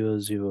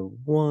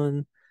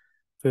 0.001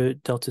 for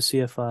delta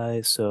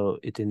CFI. So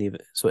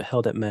it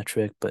held at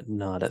metric, but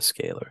not at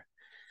scalar.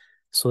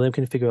 So then we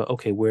can figure out,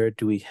 okay, where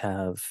do we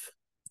have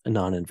a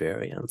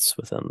non-invariance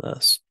within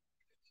this?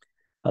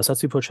 So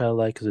that's the approach I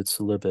like because it's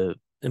a little bit,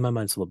 in my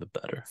mind, it's a little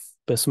bit better.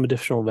 But some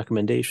additional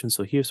recommendations.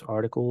 So here's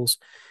articles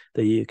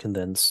that you can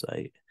then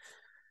cite.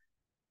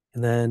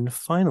 And then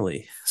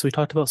finally, so we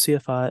talked about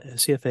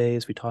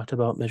CFAs, we talked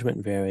about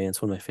measurement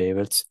invariance, one of my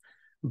favorites,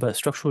 but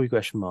structural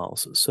regression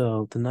models.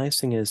 So the nice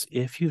thing is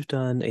if you've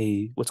done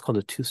what's called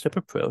a 2-step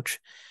approach,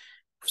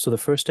 so the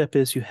first step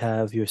is you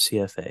have your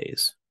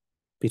CFAs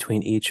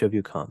between each of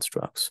your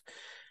constructs.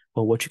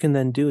 Well, what you can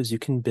then do is you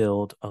can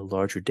build a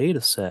larger data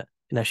set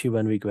and actually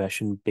run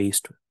regression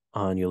based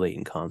on your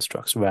latent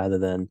constructs rather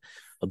than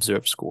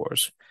observed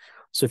scores.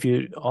 So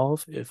if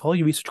all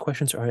your research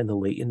questions are in the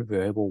latent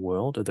variable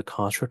world or the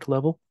construct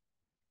level,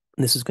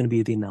 this is going to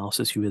be the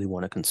analysis you really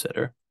want to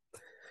consider.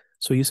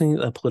 So using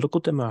a political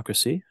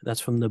democracy, that's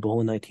from the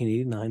Boland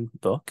 1989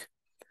 book.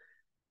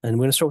 And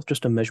we're going to start with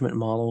just a measurement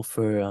model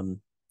for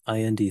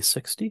IND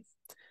 60,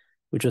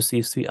 with just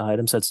these 3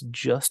 items that's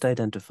just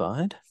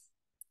identified.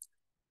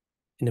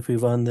 And if we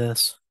run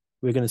this,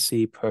 we're going to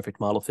see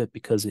perfect model fit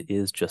because it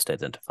is just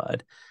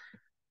identified.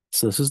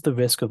 So this is the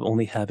risk of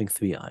only having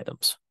 3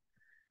 items.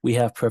 We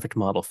have perfect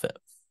model fit.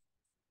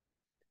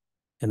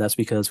 And that's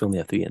because we only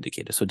have 3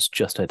 indicators, so it's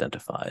just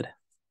identified.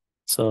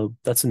 So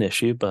that's an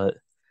issue, but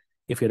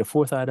if we had a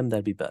 4th item,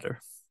 that'd be better.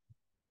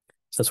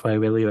 So that's why I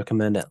really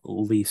recommend at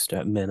least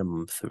at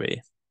minimum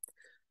 3.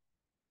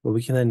 What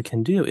we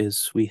can do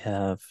is we've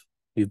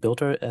built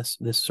this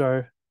is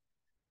our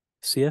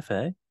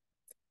CFA.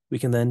 We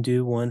can then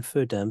do one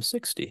for DEM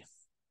 60.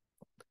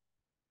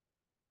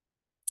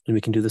 And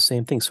we can do the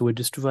same thing. So we're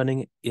just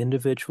running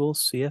individual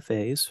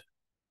CFAs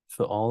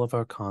for all of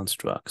our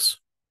constructs.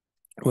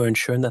 We're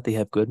ensuring that they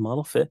have good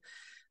model fit.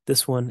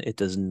 This one, it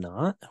does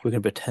not. We're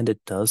going to pretend it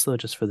does, though,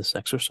 just for this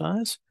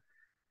exercise.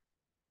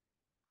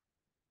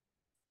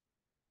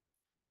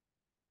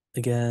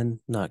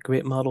 Again, not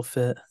great model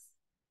fit.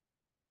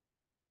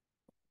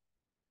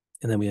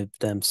 And then we have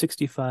DEM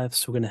 65,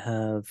 so we're going to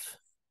have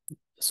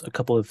a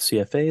couple of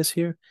CFAs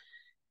here.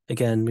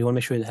 Again, we want to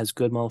make sure it has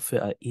good model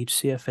fit at each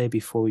CFA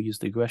before we use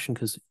the regression,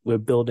 because we're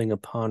building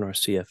upon our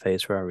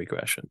CFAs for our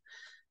regression.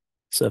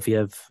 So if you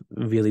have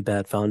really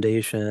bad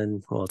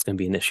foundation, well, it's going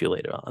to be an issue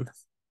later on.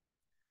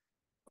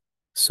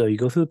 So you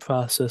go through the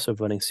process of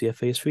running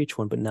CFAs for each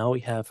one, but now we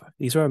have,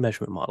 these are our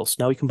measurement models.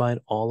 Now we combine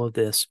all of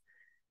this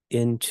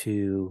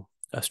into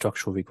a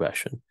structural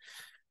regression.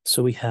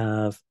 So we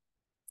have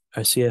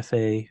our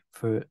CFA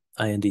for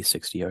IND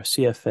 60, our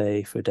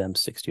CFA for DEM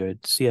 60, our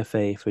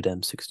CFA for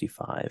DEM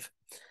 65.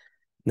 And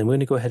then we're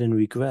going to go ahead and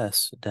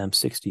regress DEM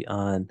 60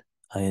 on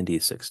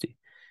IND 60.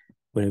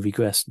 We're going to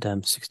regress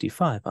DEM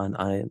 65 on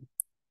IND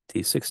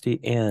 60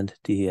 and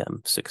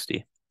DM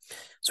 60.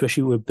 So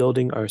actually we're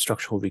building our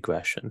structural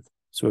regression.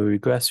 So we're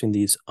regressing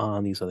these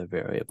on these other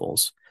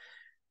variables.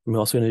 And we're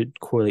also going to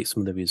correlate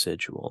some of the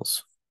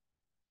residuals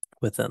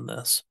within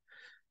this.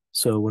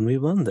 So when we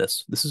run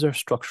this, this is our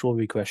structural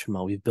regression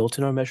model. We've built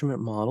in our measurement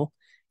model,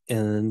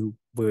 and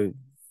we're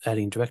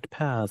adding direct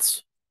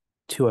paths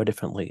to our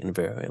different latent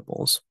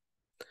variables.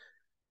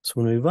 So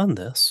when we run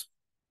this,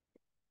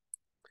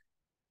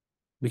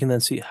 we can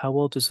then see how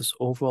well does this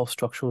overall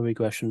structural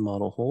regression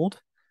model hold.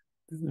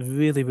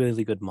 Really,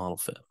 really good model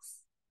fit.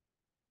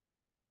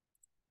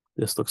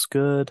 This looks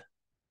good.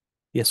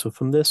 Yeah, so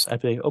from this, I'd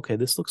be like, okay,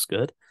 this looks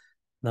good.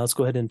 Now let's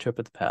go ahead and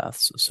interpret the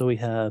paths. So we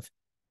have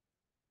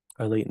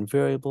our latent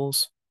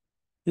variables.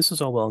 This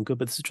is all well and good,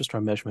 but this is just our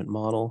measurement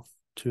model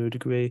to a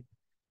degree.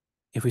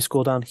 If we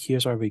scroll down,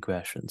 here's our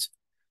regressions.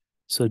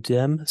 So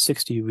DEM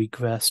 60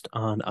 regressed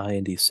on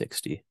IND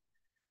 60.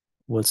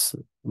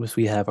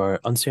 We have our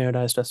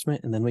unstandardized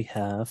estimate, and then we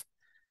have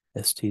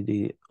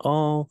STD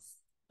all.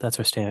 That's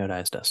our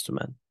standardized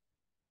estimate.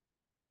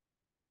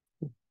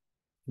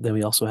 Then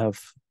we also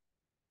have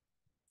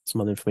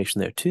some other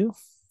information there too.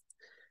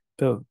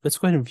 But let's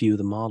go ahead and view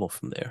the model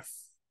from there.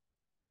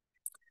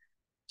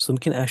 So we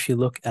can actually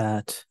look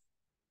at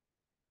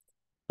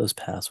those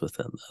paths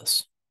within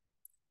this.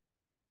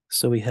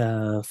 So we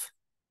have,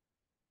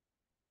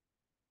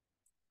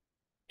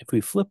 if we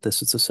flip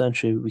this, it's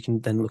essentially, we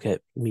can then look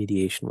at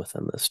mediation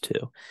within this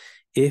too.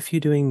 If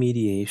you're doing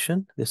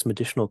mediation, there's some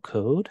additional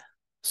code.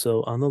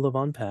 So on the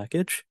Lavon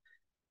package,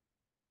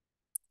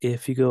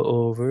 if you go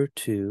over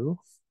to,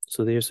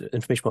 so there's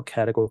information about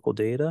categorical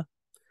data.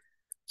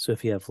 So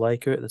if you have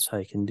Likert, that's how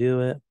you can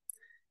do it.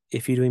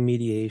 If you're doing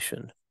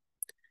mediation,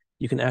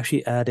 you can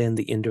actually add in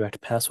the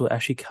indirect path. So we'll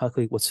actually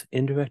calculate what's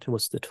indirect and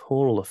what's the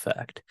total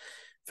effect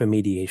for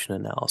mediation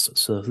analysis.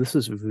 So this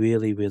is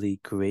really, really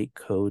great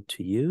code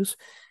to use.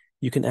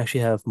 You can actually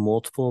have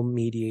multiple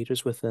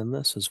mediators within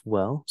this as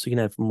well. So you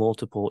can have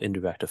multiple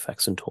indirect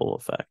effects and total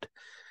effect.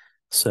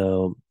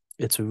 So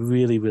it's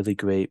really, really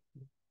great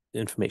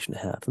information to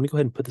have. Let me go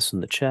ahead and put this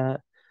in the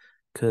chat,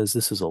 because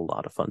this is a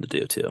lot of fun to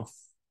do too.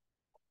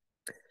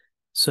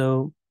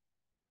 So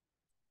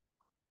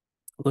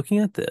looking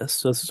at this,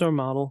 so this is our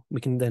model.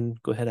 We can then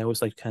go ahead. I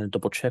always like to kind of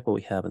double check what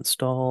we have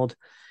installed.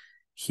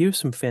 Here's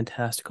some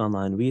fantastic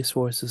online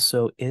resources.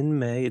 So in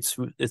May, it's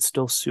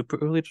still super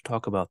early to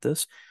talk about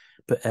this,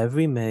 but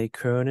every May,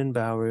 Kern and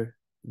Bauer,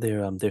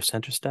 their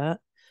CenterStat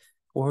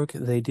org,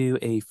 they do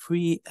a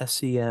free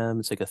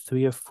SEM. It's like a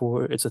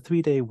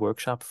 3-day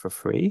workshop for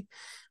free,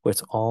 where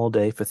it's all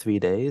day for 3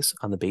 days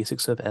on the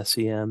basics of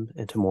SEM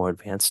into more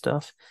advanced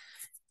stuff.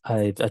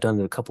 I've done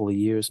it a couple of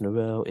years in a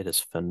row. It is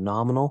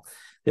phenomenal.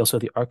 They also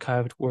have the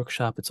archived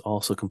workshop. It's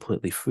also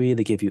completely free.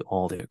 They give you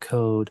all their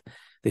code.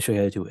 They show you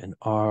how to do it in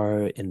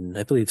R, in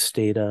I believe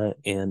Stata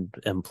and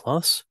M+.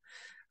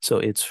 So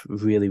it's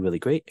really, really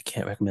great. I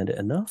can't recommend it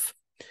enough.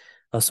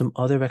 Some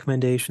other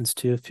recommendations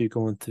too, if you're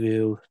going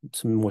through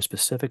some more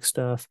specific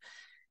stuff.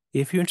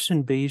 If you're interested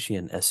in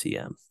Bayesian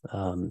SEM,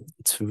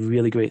 it's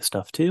really great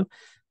stuff too.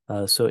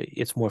 So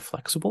it's more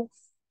flexible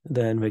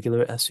than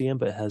regular SEM,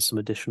 but it has some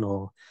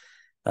additional,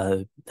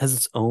 has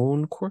its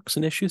own quirks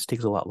and issues. It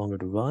takes a lot longer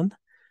to run,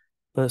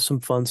 but some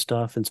fun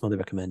stuff and some other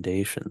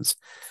recommendations.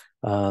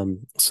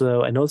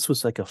 So I know this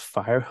was like a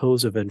fire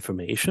hose of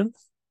information.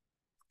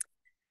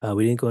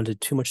 We didn't go into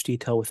too much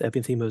detail with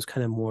everything, but it was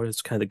kind of more,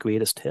 it's kind of the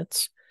greatest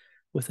hits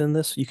within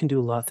this. You can do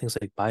a lot of things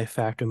like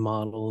bifactor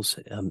models,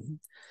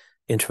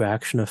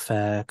 interaction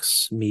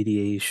effects,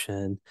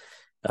 mediation.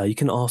 You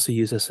can also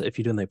use this if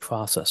you're doing like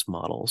process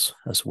models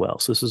as well.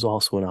 So this is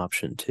also an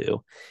option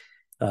too.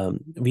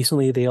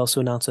 Recently, they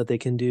also announced that they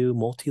can do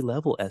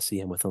multi-level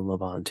SEM within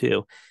Lavon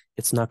too.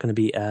 It's not going to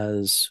be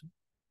as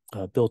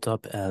built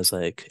up as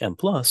like M+,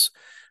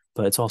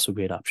 but it's also a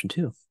great option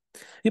too.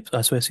 Yep.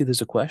 So I see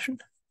there's a question.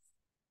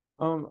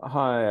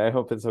 Hi, I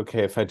hope it's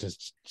okay if I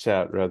just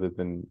chat rather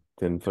than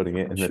putting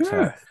it in the chat.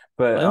 Sure.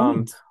 But By all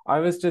means. I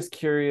was just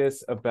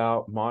curious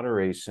about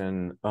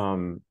moderation.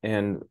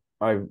 And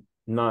I'm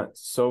not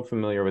so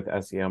familiar with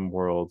SEM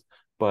world,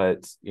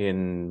 but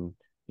in,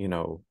 you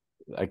know,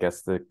 I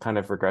guess the kind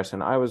of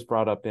regression I was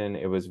brought up in,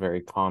 it was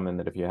very common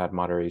that if you had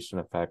moderation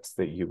effects,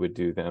 that you would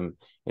do them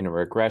in a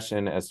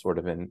regression as sort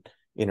of an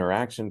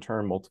interaction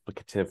term,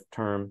 multiplicative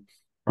term.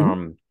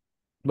 Mhm.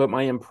 But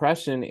my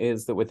impression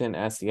is that within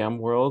SEM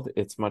world,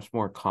 it's much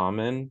more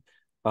common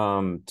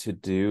to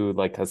do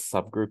like a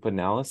subgroup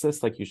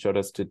analysis, like you showed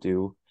us to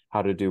do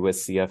how to do with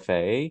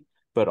CFA,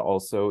 but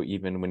also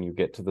even when you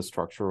get to the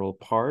structural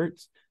part.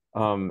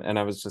 And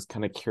I was just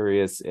kind of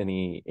curious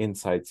any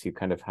insights you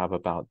kind of have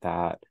about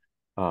that,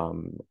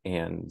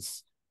 and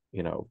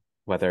you know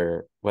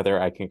whether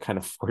I can kind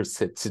of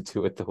force it to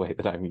do it the way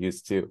that I'm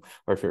used to,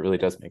 or if it really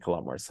does make a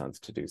lot more sense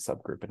to do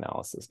subgroup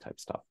analysis type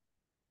stuff.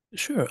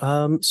 Sure.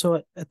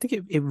 So I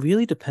think it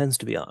really depends,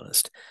 to be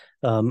honest.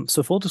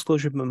 So full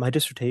disclosure, my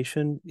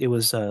dissertation, it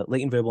was a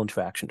latent variable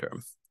interaction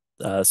term.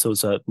 So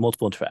it's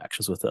multiple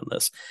interactions within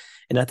this.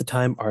 And at the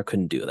time, R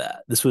couldn't do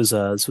that. This was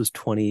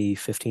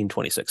 2015,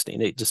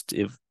 2016.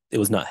 It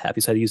was not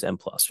happy. So I had to use M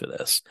plus for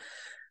this.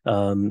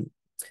 Um,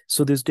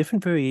 so there's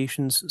different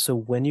variations. So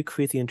when you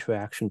create the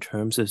interaction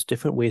terms, there's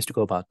different ways to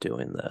go about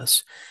doing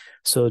this.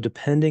 So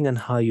depending on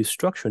how you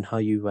structure and how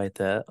you write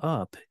that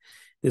up,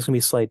 there's going to be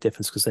a slight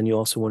difference because then you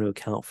also want to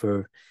account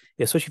for,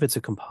 especially if it's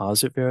a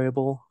composite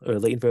variable or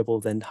latent variable,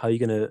 then how are you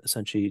going to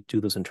essentially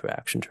do those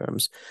interaction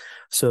terms?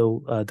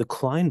 So the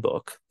Klein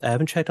book, I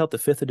haven't checked out the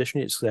fifth edition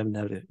yet because I haven't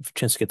had a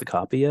chance to get the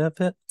copy of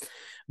it.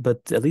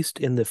 But at least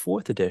in the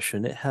fourth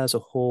edition, it has a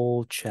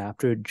whole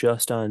chapter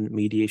just on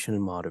mediation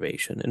and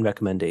moderation and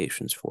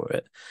recommendations for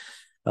it.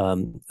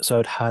 So I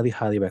would highly,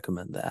 highly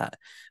recommend that.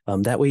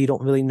 That way you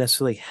don't really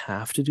necessarily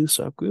have to do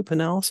subgroup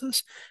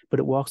analysis, but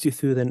it walks you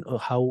through then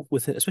how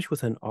within, especially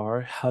within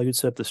R, how you'd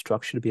set up the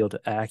structure to be able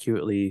to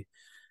accurately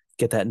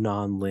get that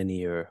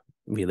nonlinear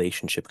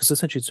relationship, because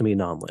essentially it's going to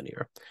be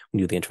nonlinear when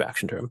you do the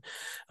interaction term.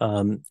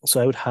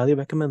 So I would highly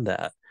recommend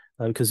that.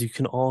 Because you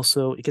can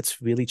also, it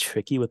gets really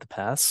tricky with the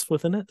paths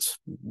within it,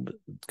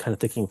 kind of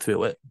thinking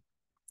through it.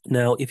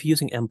 Now, if you're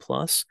using M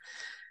plus,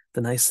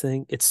 the nice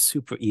thing, it's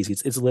super easy.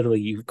 It's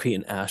literally you create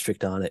an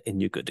asterisk on it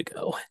and you're good to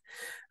go.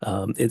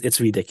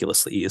 It's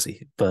ridiculously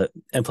easy, but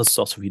M plus is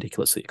also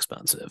ridiculously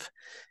expensive.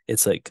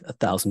 It's like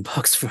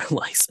 $1,000 for a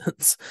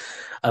license.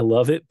 I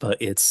love it, but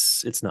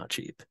it's not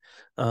cheap.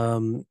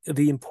 The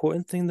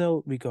important thing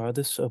though,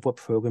 regardless of what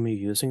program you're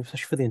using,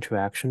 especially for the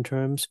interaction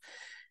terms,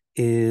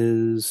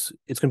 is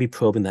it's going to be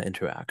probing that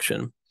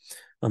interaction.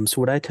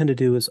 So what I tend to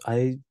do is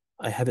I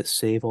have it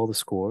save all the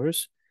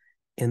scores,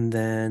 and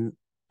then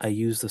I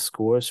use the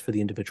scores for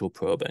the individual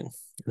probing,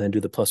 and then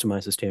do the plus or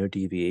minus the standard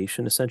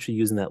deviation, essentially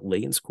using that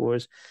latent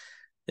scores,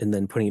 and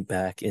then putting it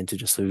back into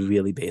just a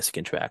really basic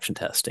interaction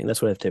testing.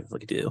 That's what I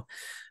typically do.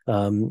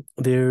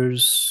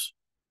 There's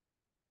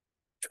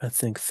try to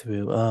think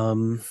through.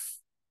 And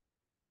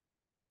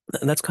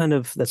that's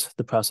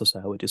the process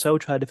I would do. So I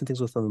would try different things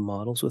within the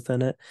models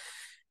within it,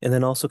 and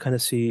then also kind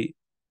of see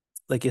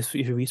like if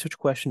your research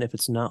question, if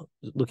it's not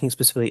looking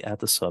specifically at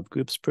the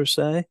subgroups per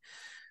se,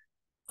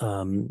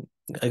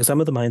 because I'm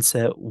of the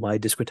mindset, why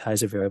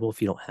discretize a variable if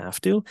you don't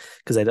have to?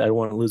 Because I don't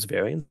want to lose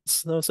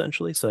variance, though,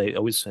 essentially. So I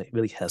always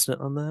really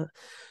hesitant on that.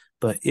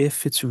 But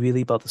if it's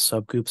really about the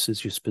subgroups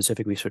as your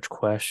specific research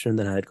question,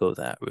 then I'd go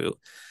that route.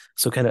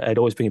 So kind of, I'd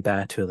always bring it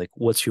back to like,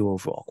 what's your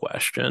overall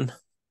question?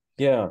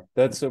 Yeah,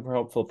 that's super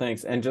helpful.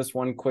 Thanks. And just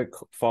one quick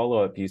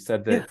follow-up. You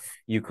said Yeah. that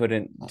you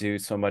couldn't do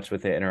so much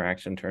with the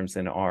interaction terms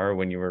in R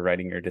when you were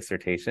writing your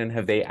dissertation.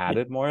 Have they Yeah.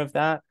 added more of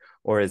that,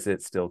 or is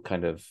it still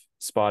kind of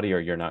spotty, or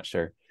you're not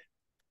sure?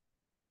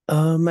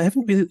 I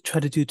haven't really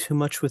tried to do too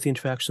much with the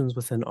interactions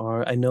within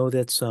R. I know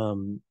that's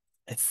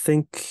I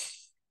think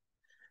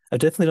I've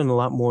definitely done a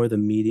lot more of the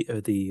media or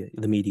the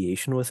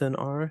mediation within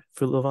R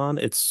for Levon.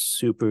 It's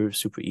super,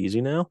 super easy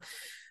now.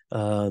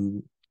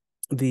 Um,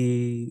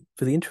 the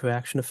for the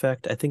interaction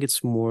effect, I think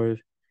it's more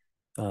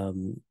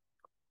um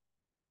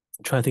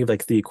trying to think of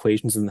like the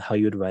equations and how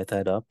you would write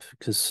that up,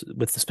 because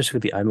with especially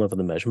with the item level of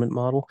the measurement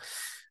model.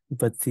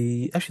 But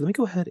the actually let me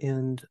go ahead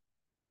and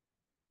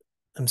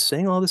I'm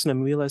saying all this and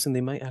I'm realizing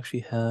they might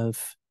actually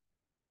have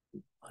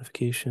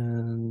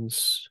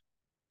modifications.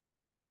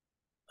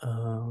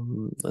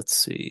 Let's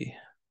see.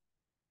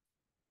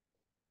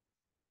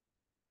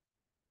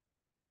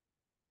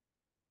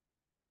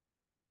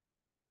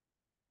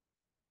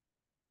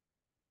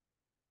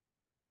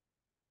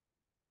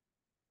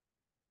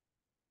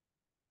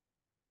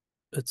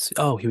 Let's see.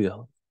 Oh, here we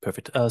go.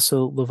 Perfect.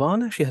 So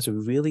Levon actually has a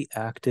really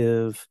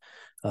active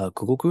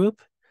Google group.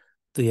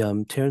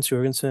 The Terrence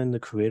Jorgensen, the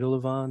creator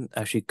of Levon,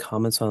 actually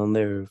comments on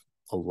there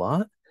a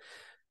lot.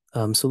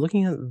 So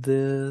looking at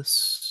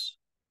this,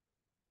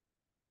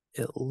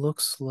 it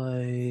looks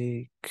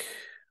like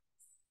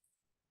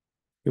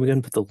we're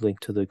going to put the link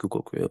to the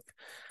Google group.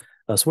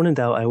 So when in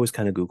doubt, I always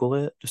kind of Google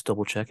it, just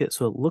double check it.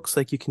 So it looks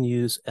like you can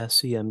use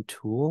SEM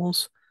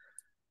tools.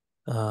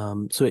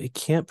 So it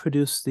can't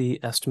produce the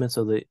estimates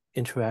of the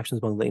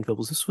interactions among latent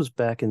variables. This was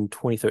back in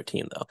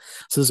 2013, though.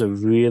 So this is a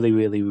really,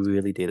 really,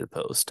 really dated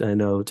post. And I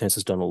know Terrence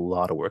has done a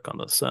lot of work on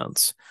this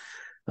since.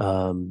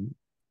 Um,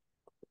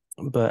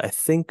 But I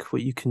think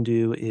what you can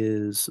do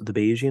is the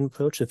Bayesian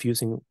approach. If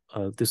using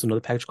there's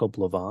another package called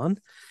Blavan.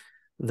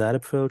 That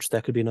approach,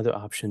 that could be another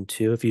option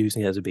too if you're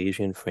using it as a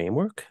Bayesian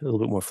framework, a little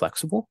bit more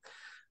flexible.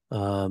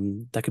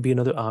 That could be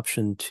another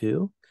option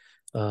too.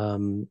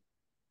 Um,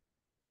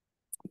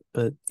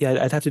 but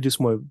yeah, I'd have to do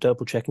some more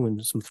double checking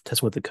and some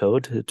testing with the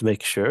code to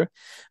make sure.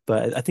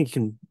 But I think you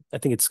can. I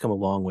think it's come a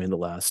long way in the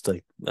last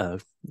like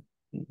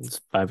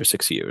 5 or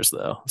 6 years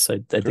though. So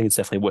I think it's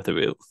definitely worth a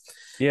root.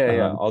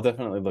 Yeah, Um, I'll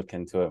definitely look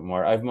into it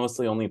more. I've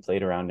mostly only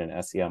played around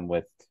in SEM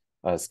with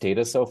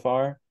Stata so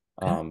far.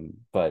 okay.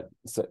 But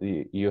so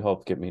you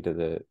helped get me to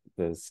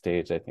the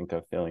stage, I think,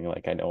 of feeling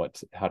like I know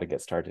how to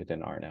get started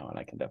in R now, and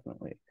I can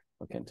definitely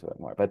look into it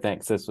more. But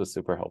thanks, this was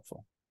super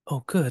helpful.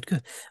 Oh, good,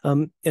 good.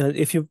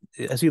 If you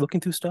as you're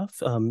looking through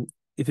stuff,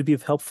 if it'd be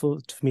helpful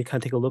for me to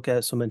kind of take a look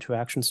at some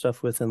interaction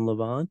stuff within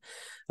Levon,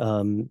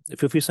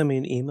 feel free to send me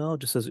an email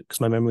just as because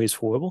my memory is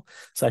horrible.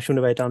 So I actually want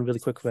to write it down really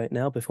quick right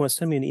now. But if you want to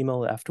send me an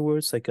email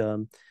afterwards, like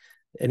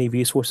any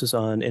resources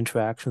on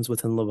interactions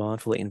within Levon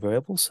for latent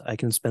variables, I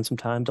can spend some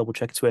time double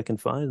check see what I can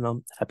find, and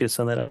I'm happy to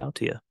send that out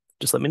to you.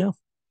 Just let me know.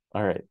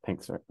 All right,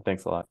 thanks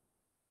a lot.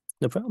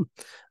 No problem.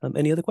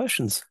 Any other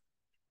questions?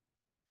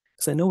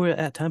 Because I know we're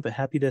at time, but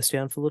happy to stay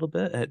on for a little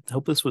bit. I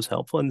hope this was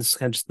helpful, and this is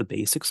kind of just the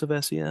basics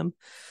of SEM.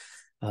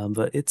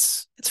 But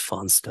it's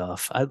fun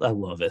stuff. I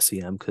love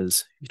SEM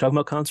because you're talking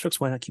about constructs.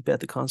 Why not keep it at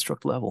the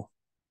construct level?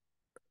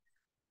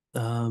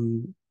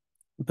 Um,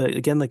 but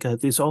again, like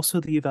there's also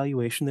the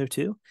evaluation there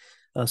too.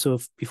 So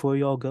if before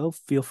you all go,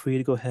 feel free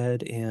to go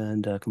ahead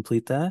and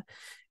complete that.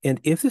 And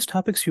if there's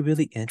topics you're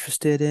really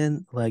interested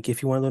in, like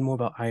if you want to learn more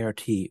about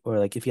IRT or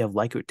like if you have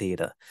Likert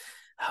data,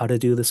 how to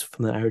do this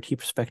from an IRT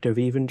perspective,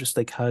 even just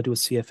like how to do a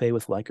CFA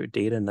with Likert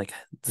data and like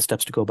the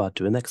steps to go about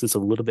doing that, because it's a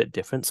little bit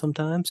different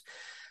sometimes.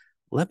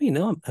 Let me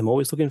know. I'm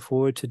always looking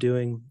forward to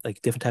doing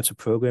like different types of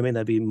programming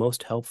that'd be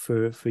most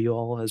helpful for you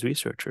all as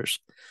researchers.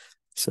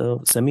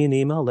 So send me an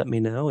email, let me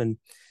know, and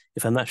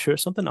if I'm not sure of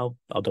something, I'll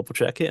double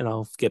check it and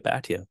I'll get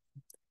back to you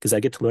because I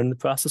get to learn the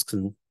process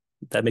and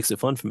that makes it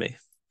fun for me.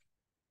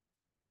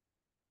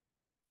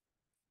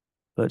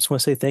 But I just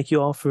want to say thank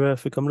you all for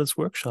coming to this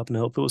workshop and I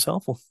hope it was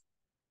helpful.